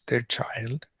lost their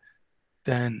child.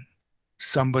 Then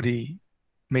somebody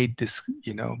made this,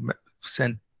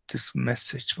 sent this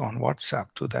message on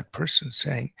WhatsApp to that person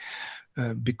saying,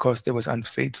 because there was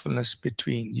unfaithfulness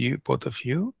between you, both of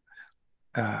you,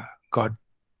 God,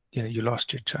 you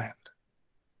lost your child.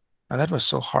 Now that was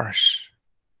so harsh.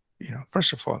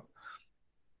 First of all,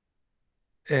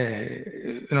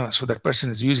 so that person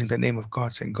is using the name of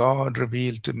God, saying, God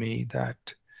revealed to me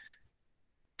that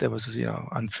there was,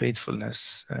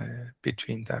 unfaithfulness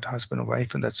between that husband and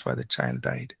wife, and that's why the child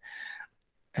died.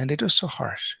 And it was so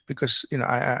harsh because,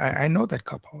 I know that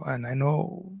couple, and I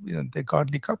know, they're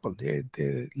godly couple. They're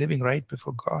living right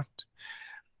before God.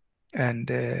 And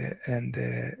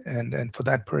for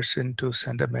that person to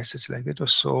send a message like that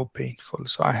was so painful.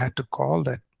 So I had to call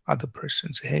that other person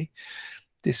and say, hey,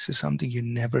 this is something you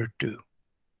never do.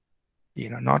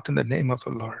 Not in the name of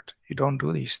the Lord. You don't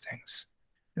do these things.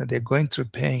 They're going through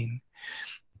pain.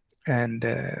 And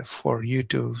for you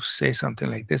to say something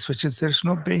like this, there's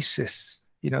no basis,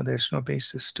 there's no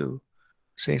basis to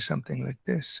say something like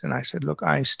this. And I said, look,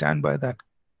 I stand by that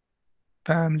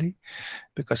family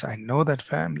because I know that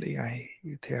family.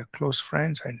 They are close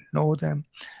friends. I know them.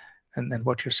 And then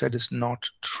what you said is not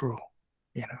true.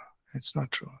 It's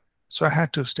not true. So I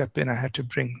had to step in. I had to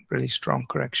bring really strong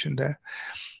correction there.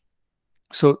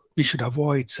 So we should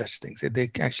avoid such things.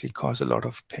 They actually cause a lot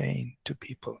of pain to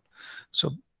people.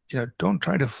 So, don't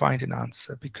try to find an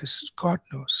answer because God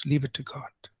knows. Leave it to God,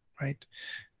 right?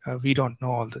 We don't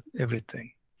know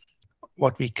everything.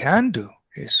 What we can do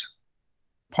is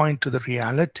point to the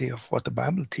reality of what the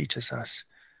Bible teaches us,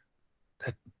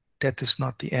 that death is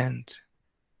not the end.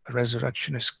 The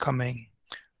resurrection is coming.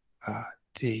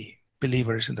 The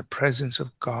believer is in the presence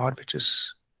of God, which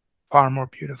is far more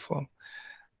beautiful.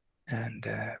 And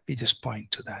we just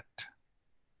point to that.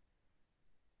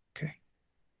 Okay.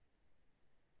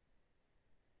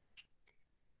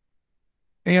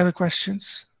 Any other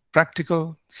questions?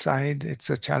 practical side, it's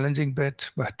a challenging bit,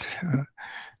 but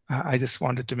I just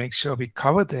wanted to make sure we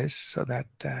cover this so that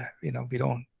we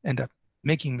don't end up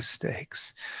making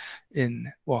mistakes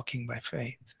in walking by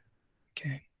faith.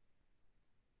 Okay.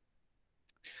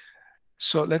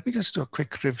 So let me just do a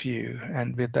quick review,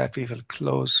 and with that we will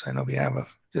close. I know we have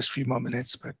just a few more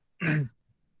minutes, but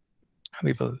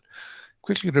we will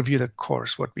quickly review the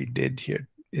course, what we did here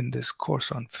in this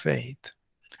course on faith,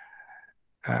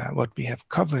 what we have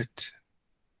covered.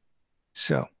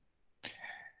 So,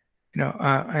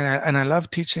 and I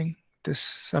love teaching this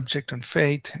subject on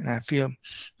faith, and I feel,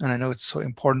 and I know it's so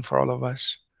important for all of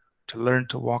us to learn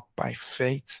to walk by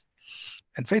faith.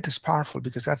 And faith is powerful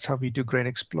because that's how we do great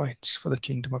exploits for the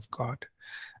kingdom of God.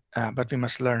 But we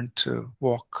must learn to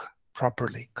walk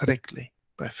properly, correctly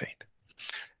by faith.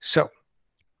 So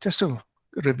just to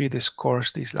review this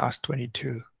course, these last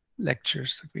 22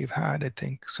 lectures that we've had, I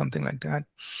think something like that.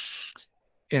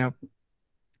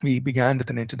 We began with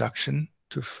an introduction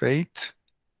to faith.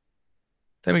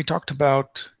 Then we talked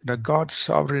about God's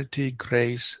sovereignty,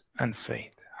 grace, and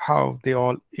faith, how they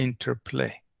all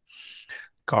interplay.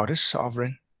 God is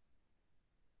sovereign.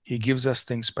 He gives us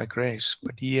things by grace,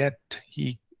 but yet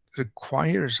he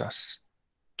requires us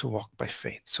to walk by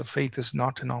faith. So faith is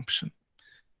not an option,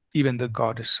 even though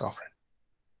God is sovereign.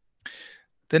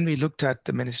 Then we looked at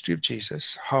the ministry of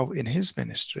Jesus, how in his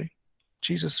ministry,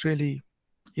 Jesus really,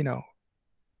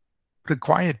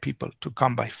 required people to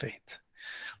come by faith.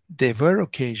 There were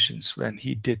occasions when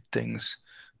he did things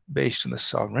based on the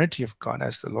sovereignty of God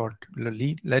as the Lord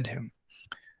led him.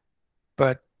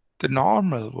 But the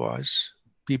normal was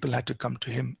people had to come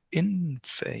to him in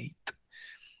faith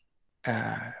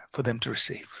for them to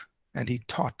receive. And he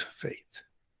taught faith.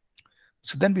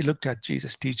 So then we looked at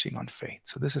Jesus' teaching on faith.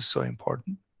 So this is so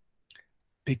important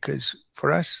because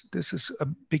for us, this is a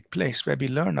big place where we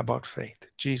learn about faith.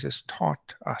 Jesus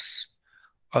taught us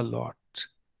a lot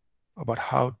about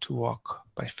how to walk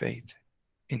by faith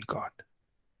in God.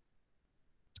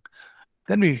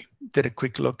 Then we did a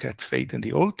quick look at faith in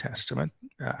the Old Testament.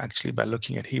 Actually, by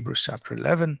looking at Hebrews chapter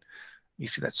 11, we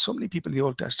see that so many people in the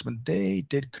Old Testament, they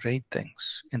did great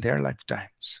things in their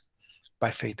lifetimes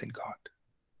by faith in God.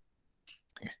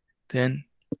 Then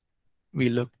we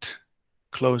looked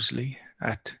closely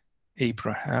at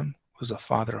Abraham, who was a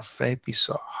father of faith. We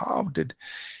saw how did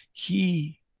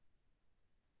he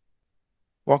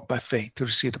walk by faith to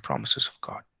receive the promises of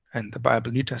God. And the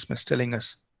Bible, New Testament, is telling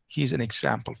us he's an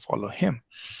example, follow him.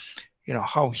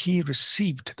 How he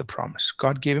received the promise.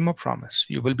 God gave him a promise.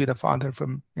 You will be the father of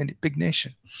a big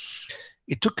nation.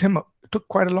 It took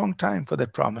quite a long time for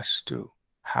that promise to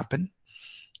happen.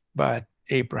 But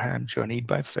Abraham journeyed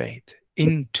by faith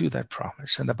into that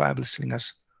promise. And the Bible is telling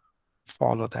us,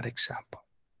 follow that example.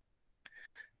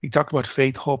 We talked about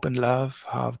faith, hope, and love,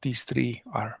 how these three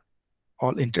are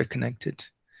all interconnected.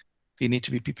 We need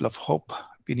to be people of hope.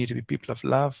 We need to be people of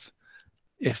love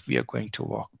if we are going to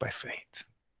walk by faith.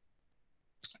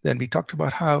 Then we talked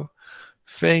about how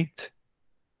faith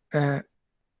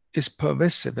is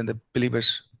pervasive in the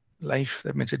believer's life.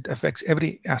 That means it affects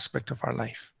every aspect of our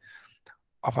life,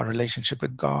 of our relationship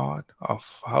with God,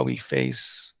 of how we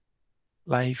face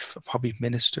life, of how we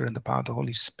minister in the power of the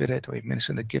Holy Spirit, or we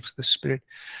minister in the gifts of the Spirit.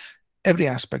 Every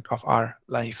aspect of our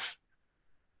life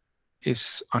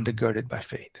is undergirded by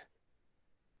faith.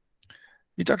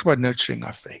 We talked about nurturing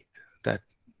our faith, that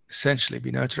essentially we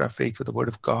nurture our faith with the Word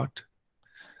of God.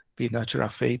 We nurture our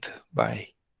faith by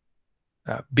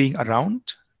being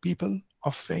around people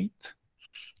of faith.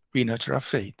 We nurture our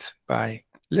faith by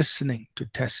listening to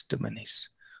testimonies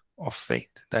of faith.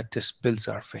 That just builds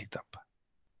our faith up.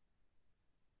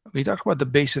 We talked about the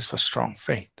basis for strong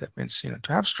faith. That means,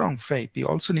 to have strong faith, we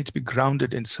also need to be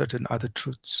grounded in certain other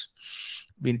truths.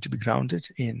 We need to be grounded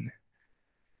in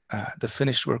the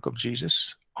finished work of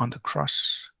Jesus on the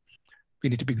cross. We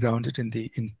need to be grounded in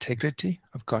the integrity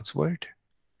of God's word.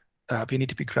 We need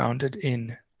to be grounded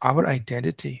in our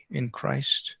identity in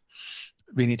Christ.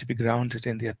 We need to be grounded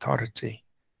in the authority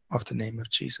of the name of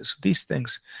Jesus. These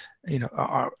things,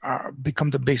 are become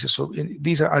the basis. So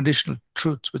these are additional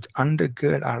truths which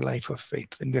undergird our life of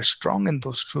faith. When we are strong in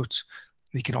those truths,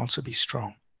 we can also be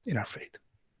strong in our faith.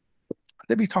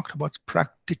 Then we talked about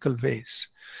practical ways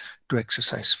to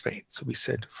exercise faith. So we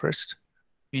said, first,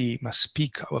 we must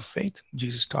speak our faith.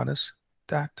 Jesus taught us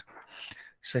that.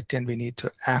 Second, we need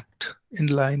to act in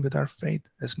line with our faith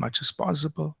as much as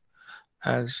possible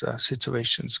as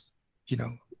situations,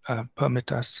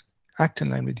 permit us. Act in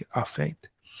line with our faith.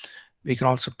 We can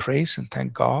also praise and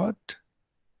thank God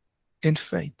in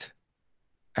faith.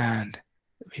 And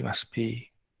we must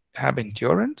have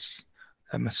endurance.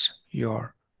 That means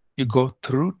your You go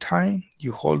through time,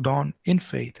 you hold on in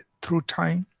faith through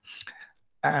time,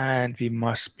 and we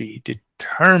must be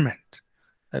determined.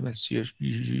 That means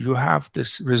you have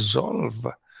this resolve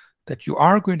that you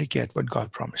are going to get what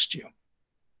God promised you.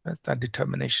 That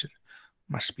determination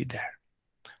must be there.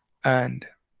 And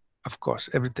of course,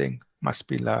 everything must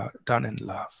be done in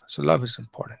love. So love is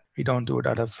important. We don't do it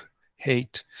out of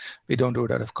hate. We don't do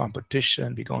it out of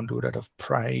competition. We don't do it out of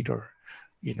pride or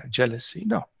jealousy.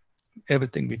 No,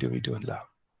 everything we do in love.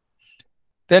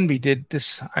 Then we did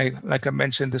this. Like I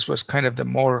mentioned, this was kind of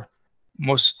the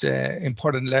most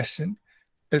important lesson.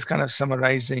 It's kind of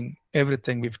summarizing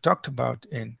everything we've talked about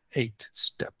in 8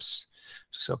 steps.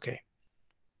 Just okay.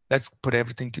 Let's put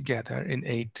everything together in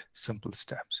 8 simple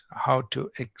steps. How to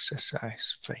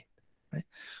exercise faith. Right?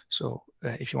 So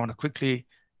if you want to quickly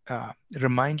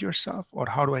remind yourself, or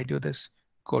how do I do this?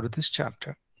 Go to this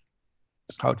chapter,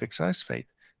 how to exercise faith.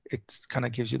 It kind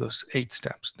of gives you those 8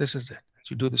 steps. This is it.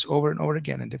 You do this over and over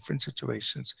again in different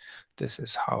situations. This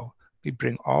is how we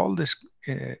bring all this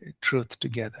truth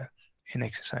together in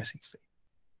exercising faith.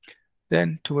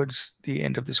 Then towards the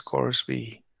end of this course,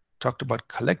 we talked about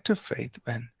collective faith,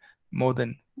 when more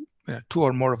than 2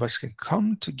 or more of us can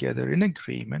come together in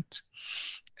agreement.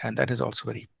 And that is also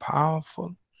very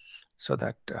powerful, so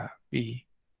that we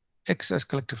exercise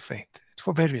collective faith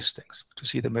for various things: to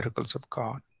see the miracles of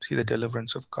God, see the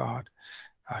deliverance of God,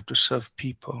 to serve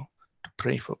people, to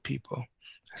pray for people.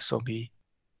 So we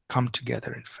come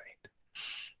together in faith.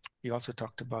 We also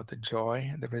talked about the joy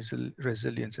and the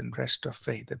resilience and rest of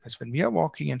faith. That means when we are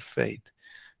walking in faith,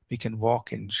 we can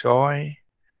walk in joy.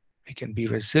 We can be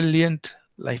resilient.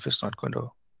 Life is not going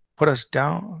to put us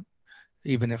down,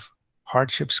 even if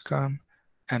hardships come.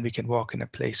 And we can walk in a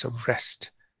place of rest,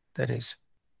 that is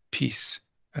peace,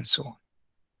 and so on.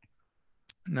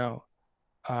 Now,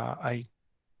 I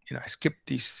skipped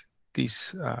these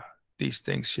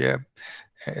things here.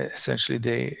 Essentially,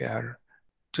 they are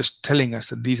just telling us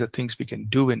that these are things we can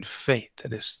do in faith.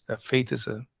 That is, that faith is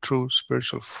a true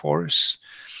spiritual force.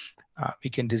 We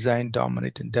can design,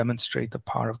 dominate, and demonstrate the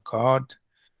power of God.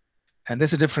 And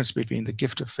there's a difference between the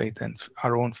gift of faith and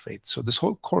our own faith. So this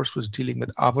whole course was dealing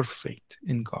with our faith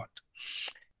in God.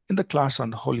 In the class on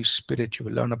the Holy Spirit, you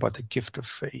will learn about the gift of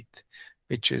faith,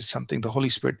 which is something the Holy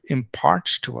Spirit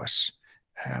imparts to us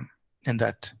in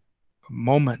that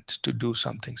moment to do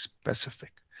something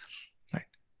specific. Right?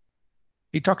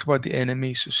 We talked about the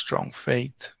enemies of strong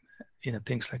faith,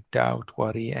 things like doubt,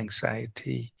 worry,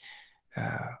 anxiety,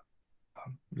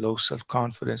 low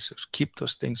self-confidence. Keep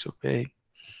those things away.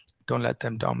 Don't let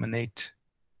them dominate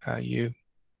you.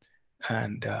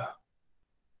 And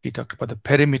we talked about the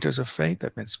perimeters of faith.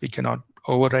 That means we cannot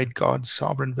override God's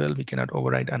sovereign will. We cannot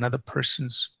override another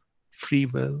person's free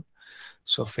will.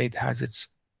 So faith has its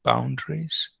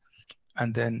boundaries.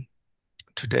 And then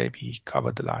today we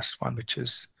covered the last one, which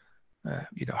is,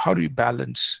 how do you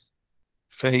balance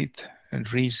faith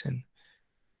and reason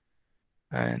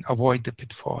and avoid the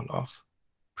pitfall of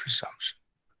presumption?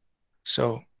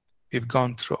 So we've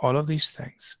gone through all of these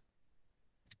things.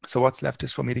 So what's left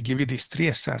is for me to give you these 3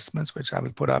 assessments, which I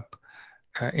will put up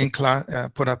in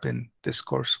this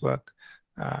coursework,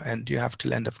 and you have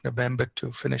till end of November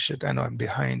to finish it. I know I'm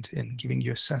behind in giving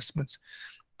you assessments,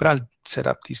 but I'll set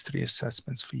up these 3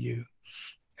 assessments for you,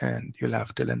 and you'll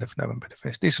have till end of November to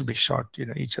finish. This will be short.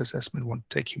 Each assessment won't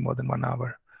take you more than 1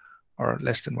 hour or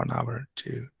less than 1 hour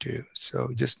to do. So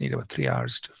you just need about 3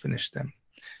 hours to finish them,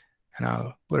 and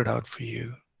I'll put it out for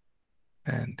you,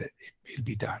 and it will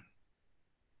be done.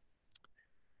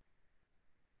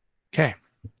 Okay.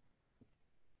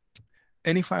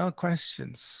 Any final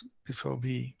questions before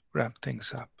we wrap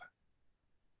things up?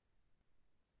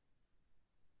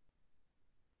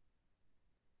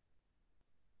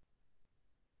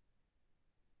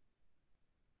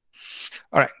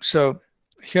 All right, so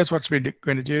here's what we're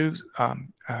going to do.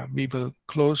 We will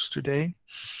close today.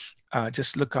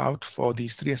 Just look out for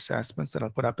these 3 assessments that I'll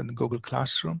put up in the Google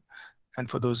Classroom. And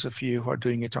for those of you who are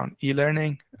doing it on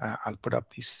e-learning, I'll put up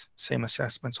these same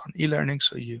assessments on e-learning,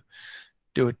 so you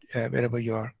do it wherever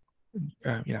you're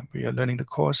learning the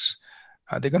course.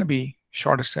 They're going to be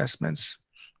short assessments.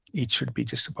 Each should be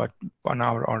just about 1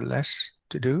 hour or less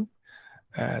to do.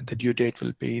 The due date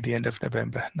will be the end of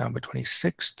November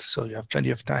 26th, so you have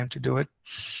plenty of time to do it.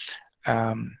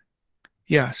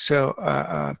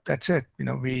 So that's it.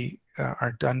 We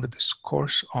are done with this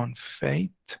course on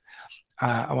faith.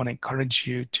 I want to encourage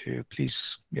you to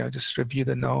please, just review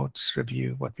the notes,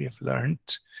 review what we have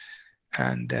learned,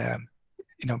 and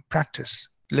practice,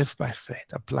 live by faith,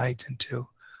 apply it into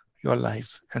your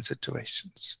life and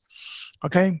situations.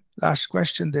 Okay, last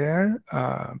question there.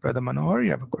 Brother Manohar,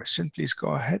 you have a question? Please go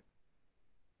ahead.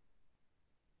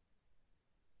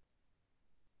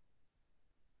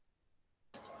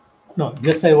 No,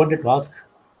 just I wanted to ask,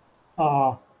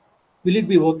 will it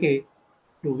be okay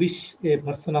to wish a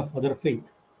person of other faith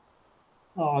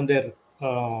on their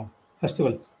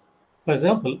festivals? For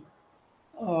example,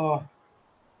 uh,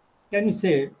 can you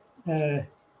say uh,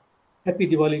 Happy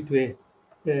Diwali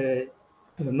to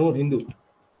a non-Hindu?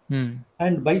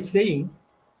 And by saying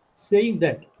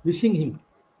that, wishing him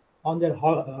on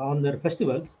their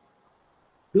festivals,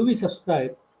 do we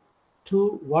subscribe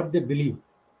to what they believe,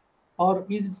 or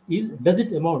is does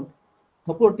it amount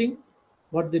supporting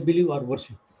what they believe or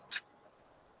worship?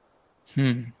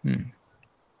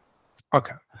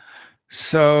 Okay,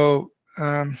 so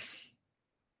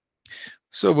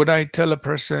so would I tell a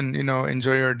person,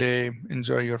 enjoy your day,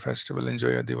 enjoy your festival, enjoy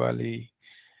your Diwali?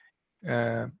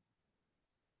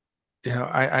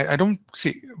 I don't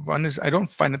see. One is, I don't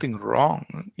find anything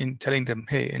wrong in telling them,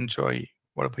 hey, enjoy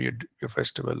whatever your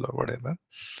festival or whatever,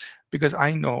 because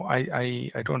I know I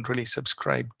don't really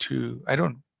subscribe to. I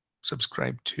don't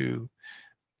subscribe to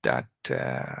that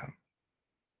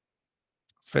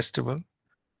festival,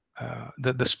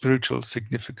 the spiritual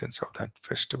significance of that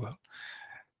festival.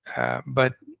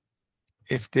 But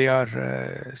if they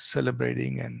are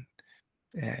celebrating, and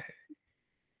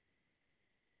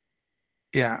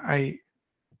yeah,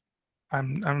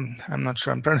 I'm not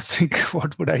sure. I'm trying to think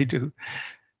what would I do.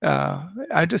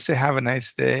 I just say have a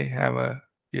nice day, have a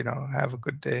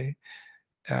good day.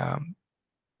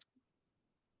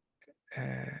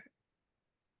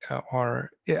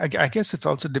 Or yeah, I guess it's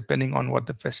also depending on what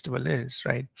the festival is,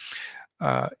 right?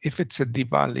 If it's a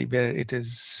Diwali where it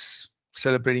is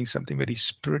celebrating something very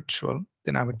spiritual,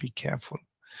 then I would be careful,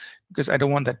 because I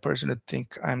don't want that person to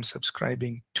think I'm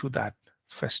subscribing to that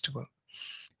festival.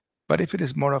 But if it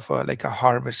is more of like a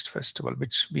harvest festival,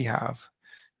 which we have,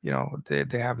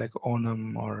 they have like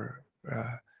Onam or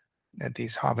at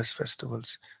these harvest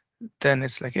festivals, then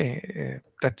it's like, hey,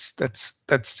 that's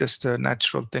just a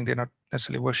natural thing. They're not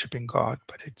necessarily worshiping God,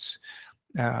 but it's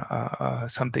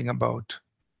something about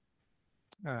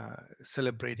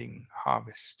celebrating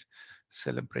harvest,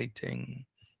 celebrating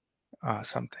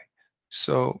something.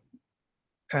 So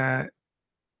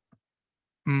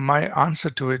my answer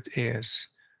to it is,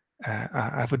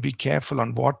 I would be careful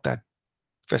on what that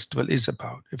festival is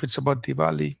about. If it's about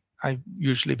Diwali, I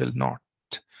usually will not,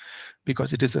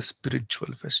 because it is a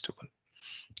spiritual festival.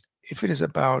 If it is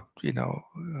about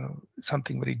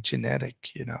something very generic,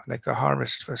 like a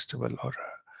harvest festival, or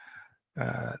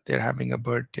they're having a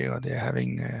birthday, or they're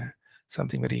having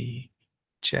something very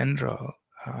general,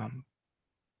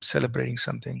 celebrating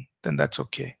something, then that's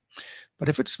okay. But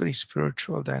if it's very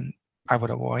spiritual, then I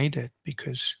would avoid it,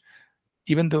 because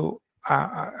even though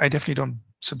I definitely don't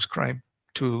subscribe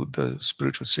to the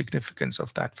spiritual significance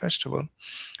of that festival,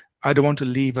 I don't want to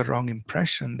leave a wrong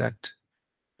impression that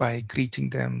by greeting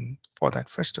them for that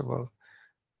festival,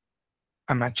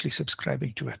 I'm actually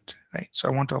subscribing to it, right? So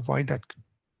I want to avoid that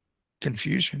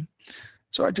confusion.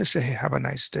 So I just say, hey, have a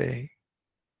nice day,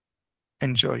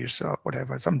 enjoy yourself,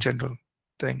 whatever, some general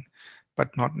thing,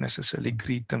 but not necessarily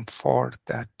greet them for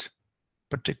that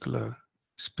particular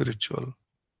spiritual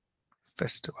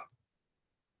festival.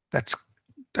 That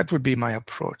would be my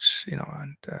approach,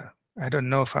 and I don't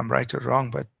know if I'm right or wrong,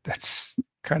 but that's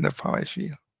kind of how I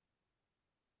feel.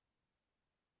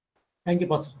 Thank you,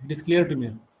 Pastor. It is clear to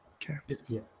me. Okay. It is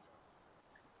clear.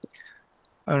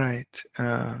 All right.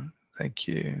 Thank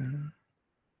you.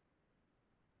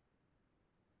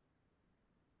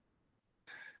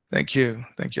 Thank you.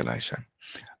 Thank you, Elisha.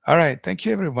 All right. Thank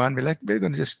you, everyone. We're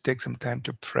going to just take some time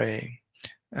to pray,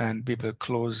 and we will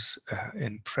close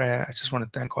in prayer. I just want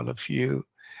to thank all of you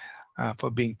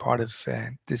for being part of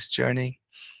this journey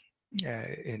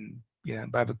in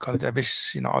Bible College. I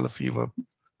wish all of you were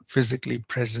physically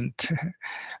present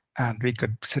and we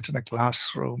could sit in a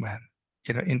classroom and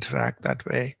interact that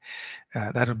way.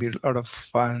 That would be a lot of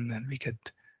fun, and we could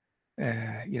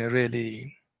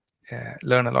really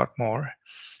learn a lot more.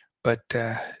 But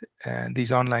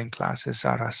these online classes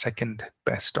are our second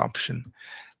best option,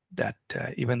 that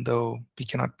even though we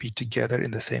cannot be together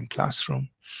in the same classroom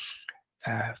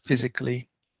physically,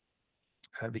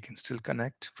 we can still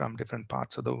connect from different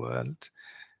parts of the world,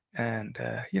 and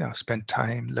spend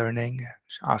time learning,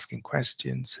 asking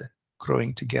questions,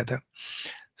 growing together.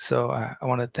 So I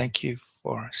want to thank you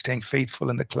for staying faithful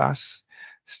in the class,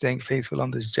 staying faithful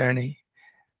on this journey,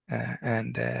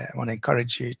 and I want to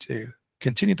encourage you to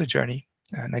continue the journey.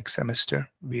 Next semester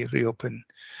we reopen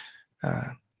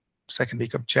second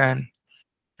week of Jan.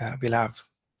 We'll have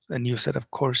a new set of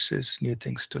courses, new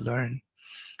things to learn,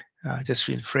 just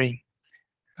feel free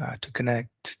to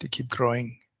connect, to keep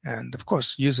growing, and of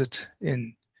course, use it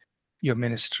in your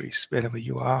ministries, wherever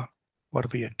you are,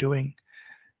 whatever you're doing.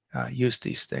 Use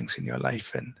these things in your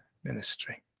life and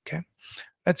ministry. Okay,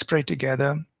 let's pray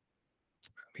together.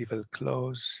 We will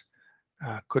close.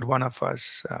 Could one of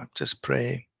us just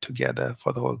pray together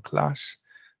for the whole class,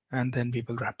 and then we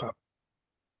will wrap up.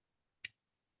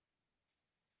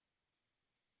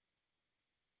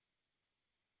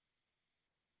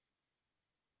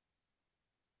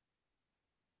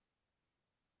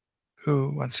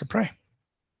 Who wants to pray?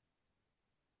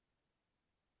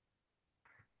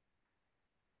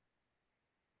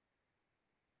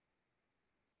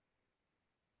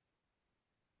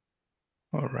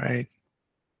 All right.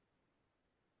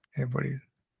 Everybody,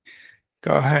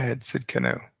 go ahead, Sid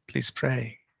Kanu. Please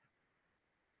pray.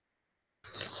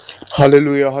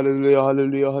 Hallelujah, hallelujah,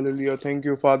 hallelujah, hallelujah. Thank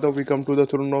you, Father. We come to the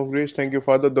throne of grace. Thank you,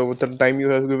 Father, the time you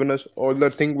have given us, all the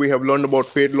thing we have learned about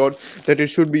faith, Lord, that it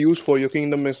should be used for your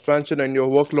kingdom expansion and your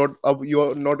work, Lord.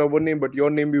 Your not our name, but your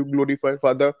name you glorify,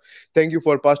 Father. Thank you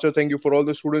for Pastor. Thank you for all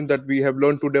the students that we have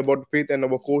learned today about faith, and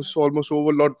our course is almost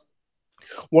over, Lord.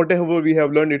 Whatever we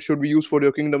have learned, it should be used for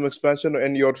your kingdom expansion,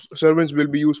 and your servants will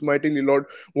be used mightily, Lord.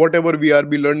 Whatever we are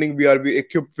be learning, we are be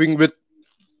equipping with,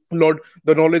 Lord,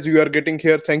 the knowledge we are getting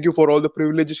here. Thank you for all the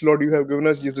privileges, Lord, you have given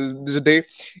us this day.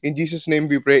 In Jesus' name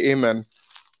we pray. Amen.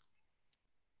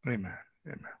 Amen.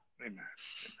 Amen. Amen.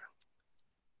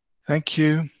 Thank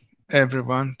you,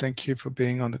 everyone. Thank you for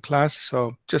being on the class.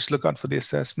 So just look out for the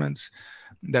assessments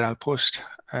that I'll post.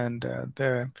 And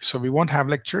so we won't have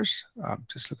lectures.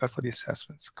 Just look out for the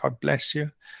assessments. God bless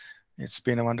you. It's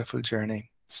been a wonderful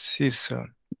journey. See you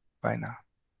soon. Bye now.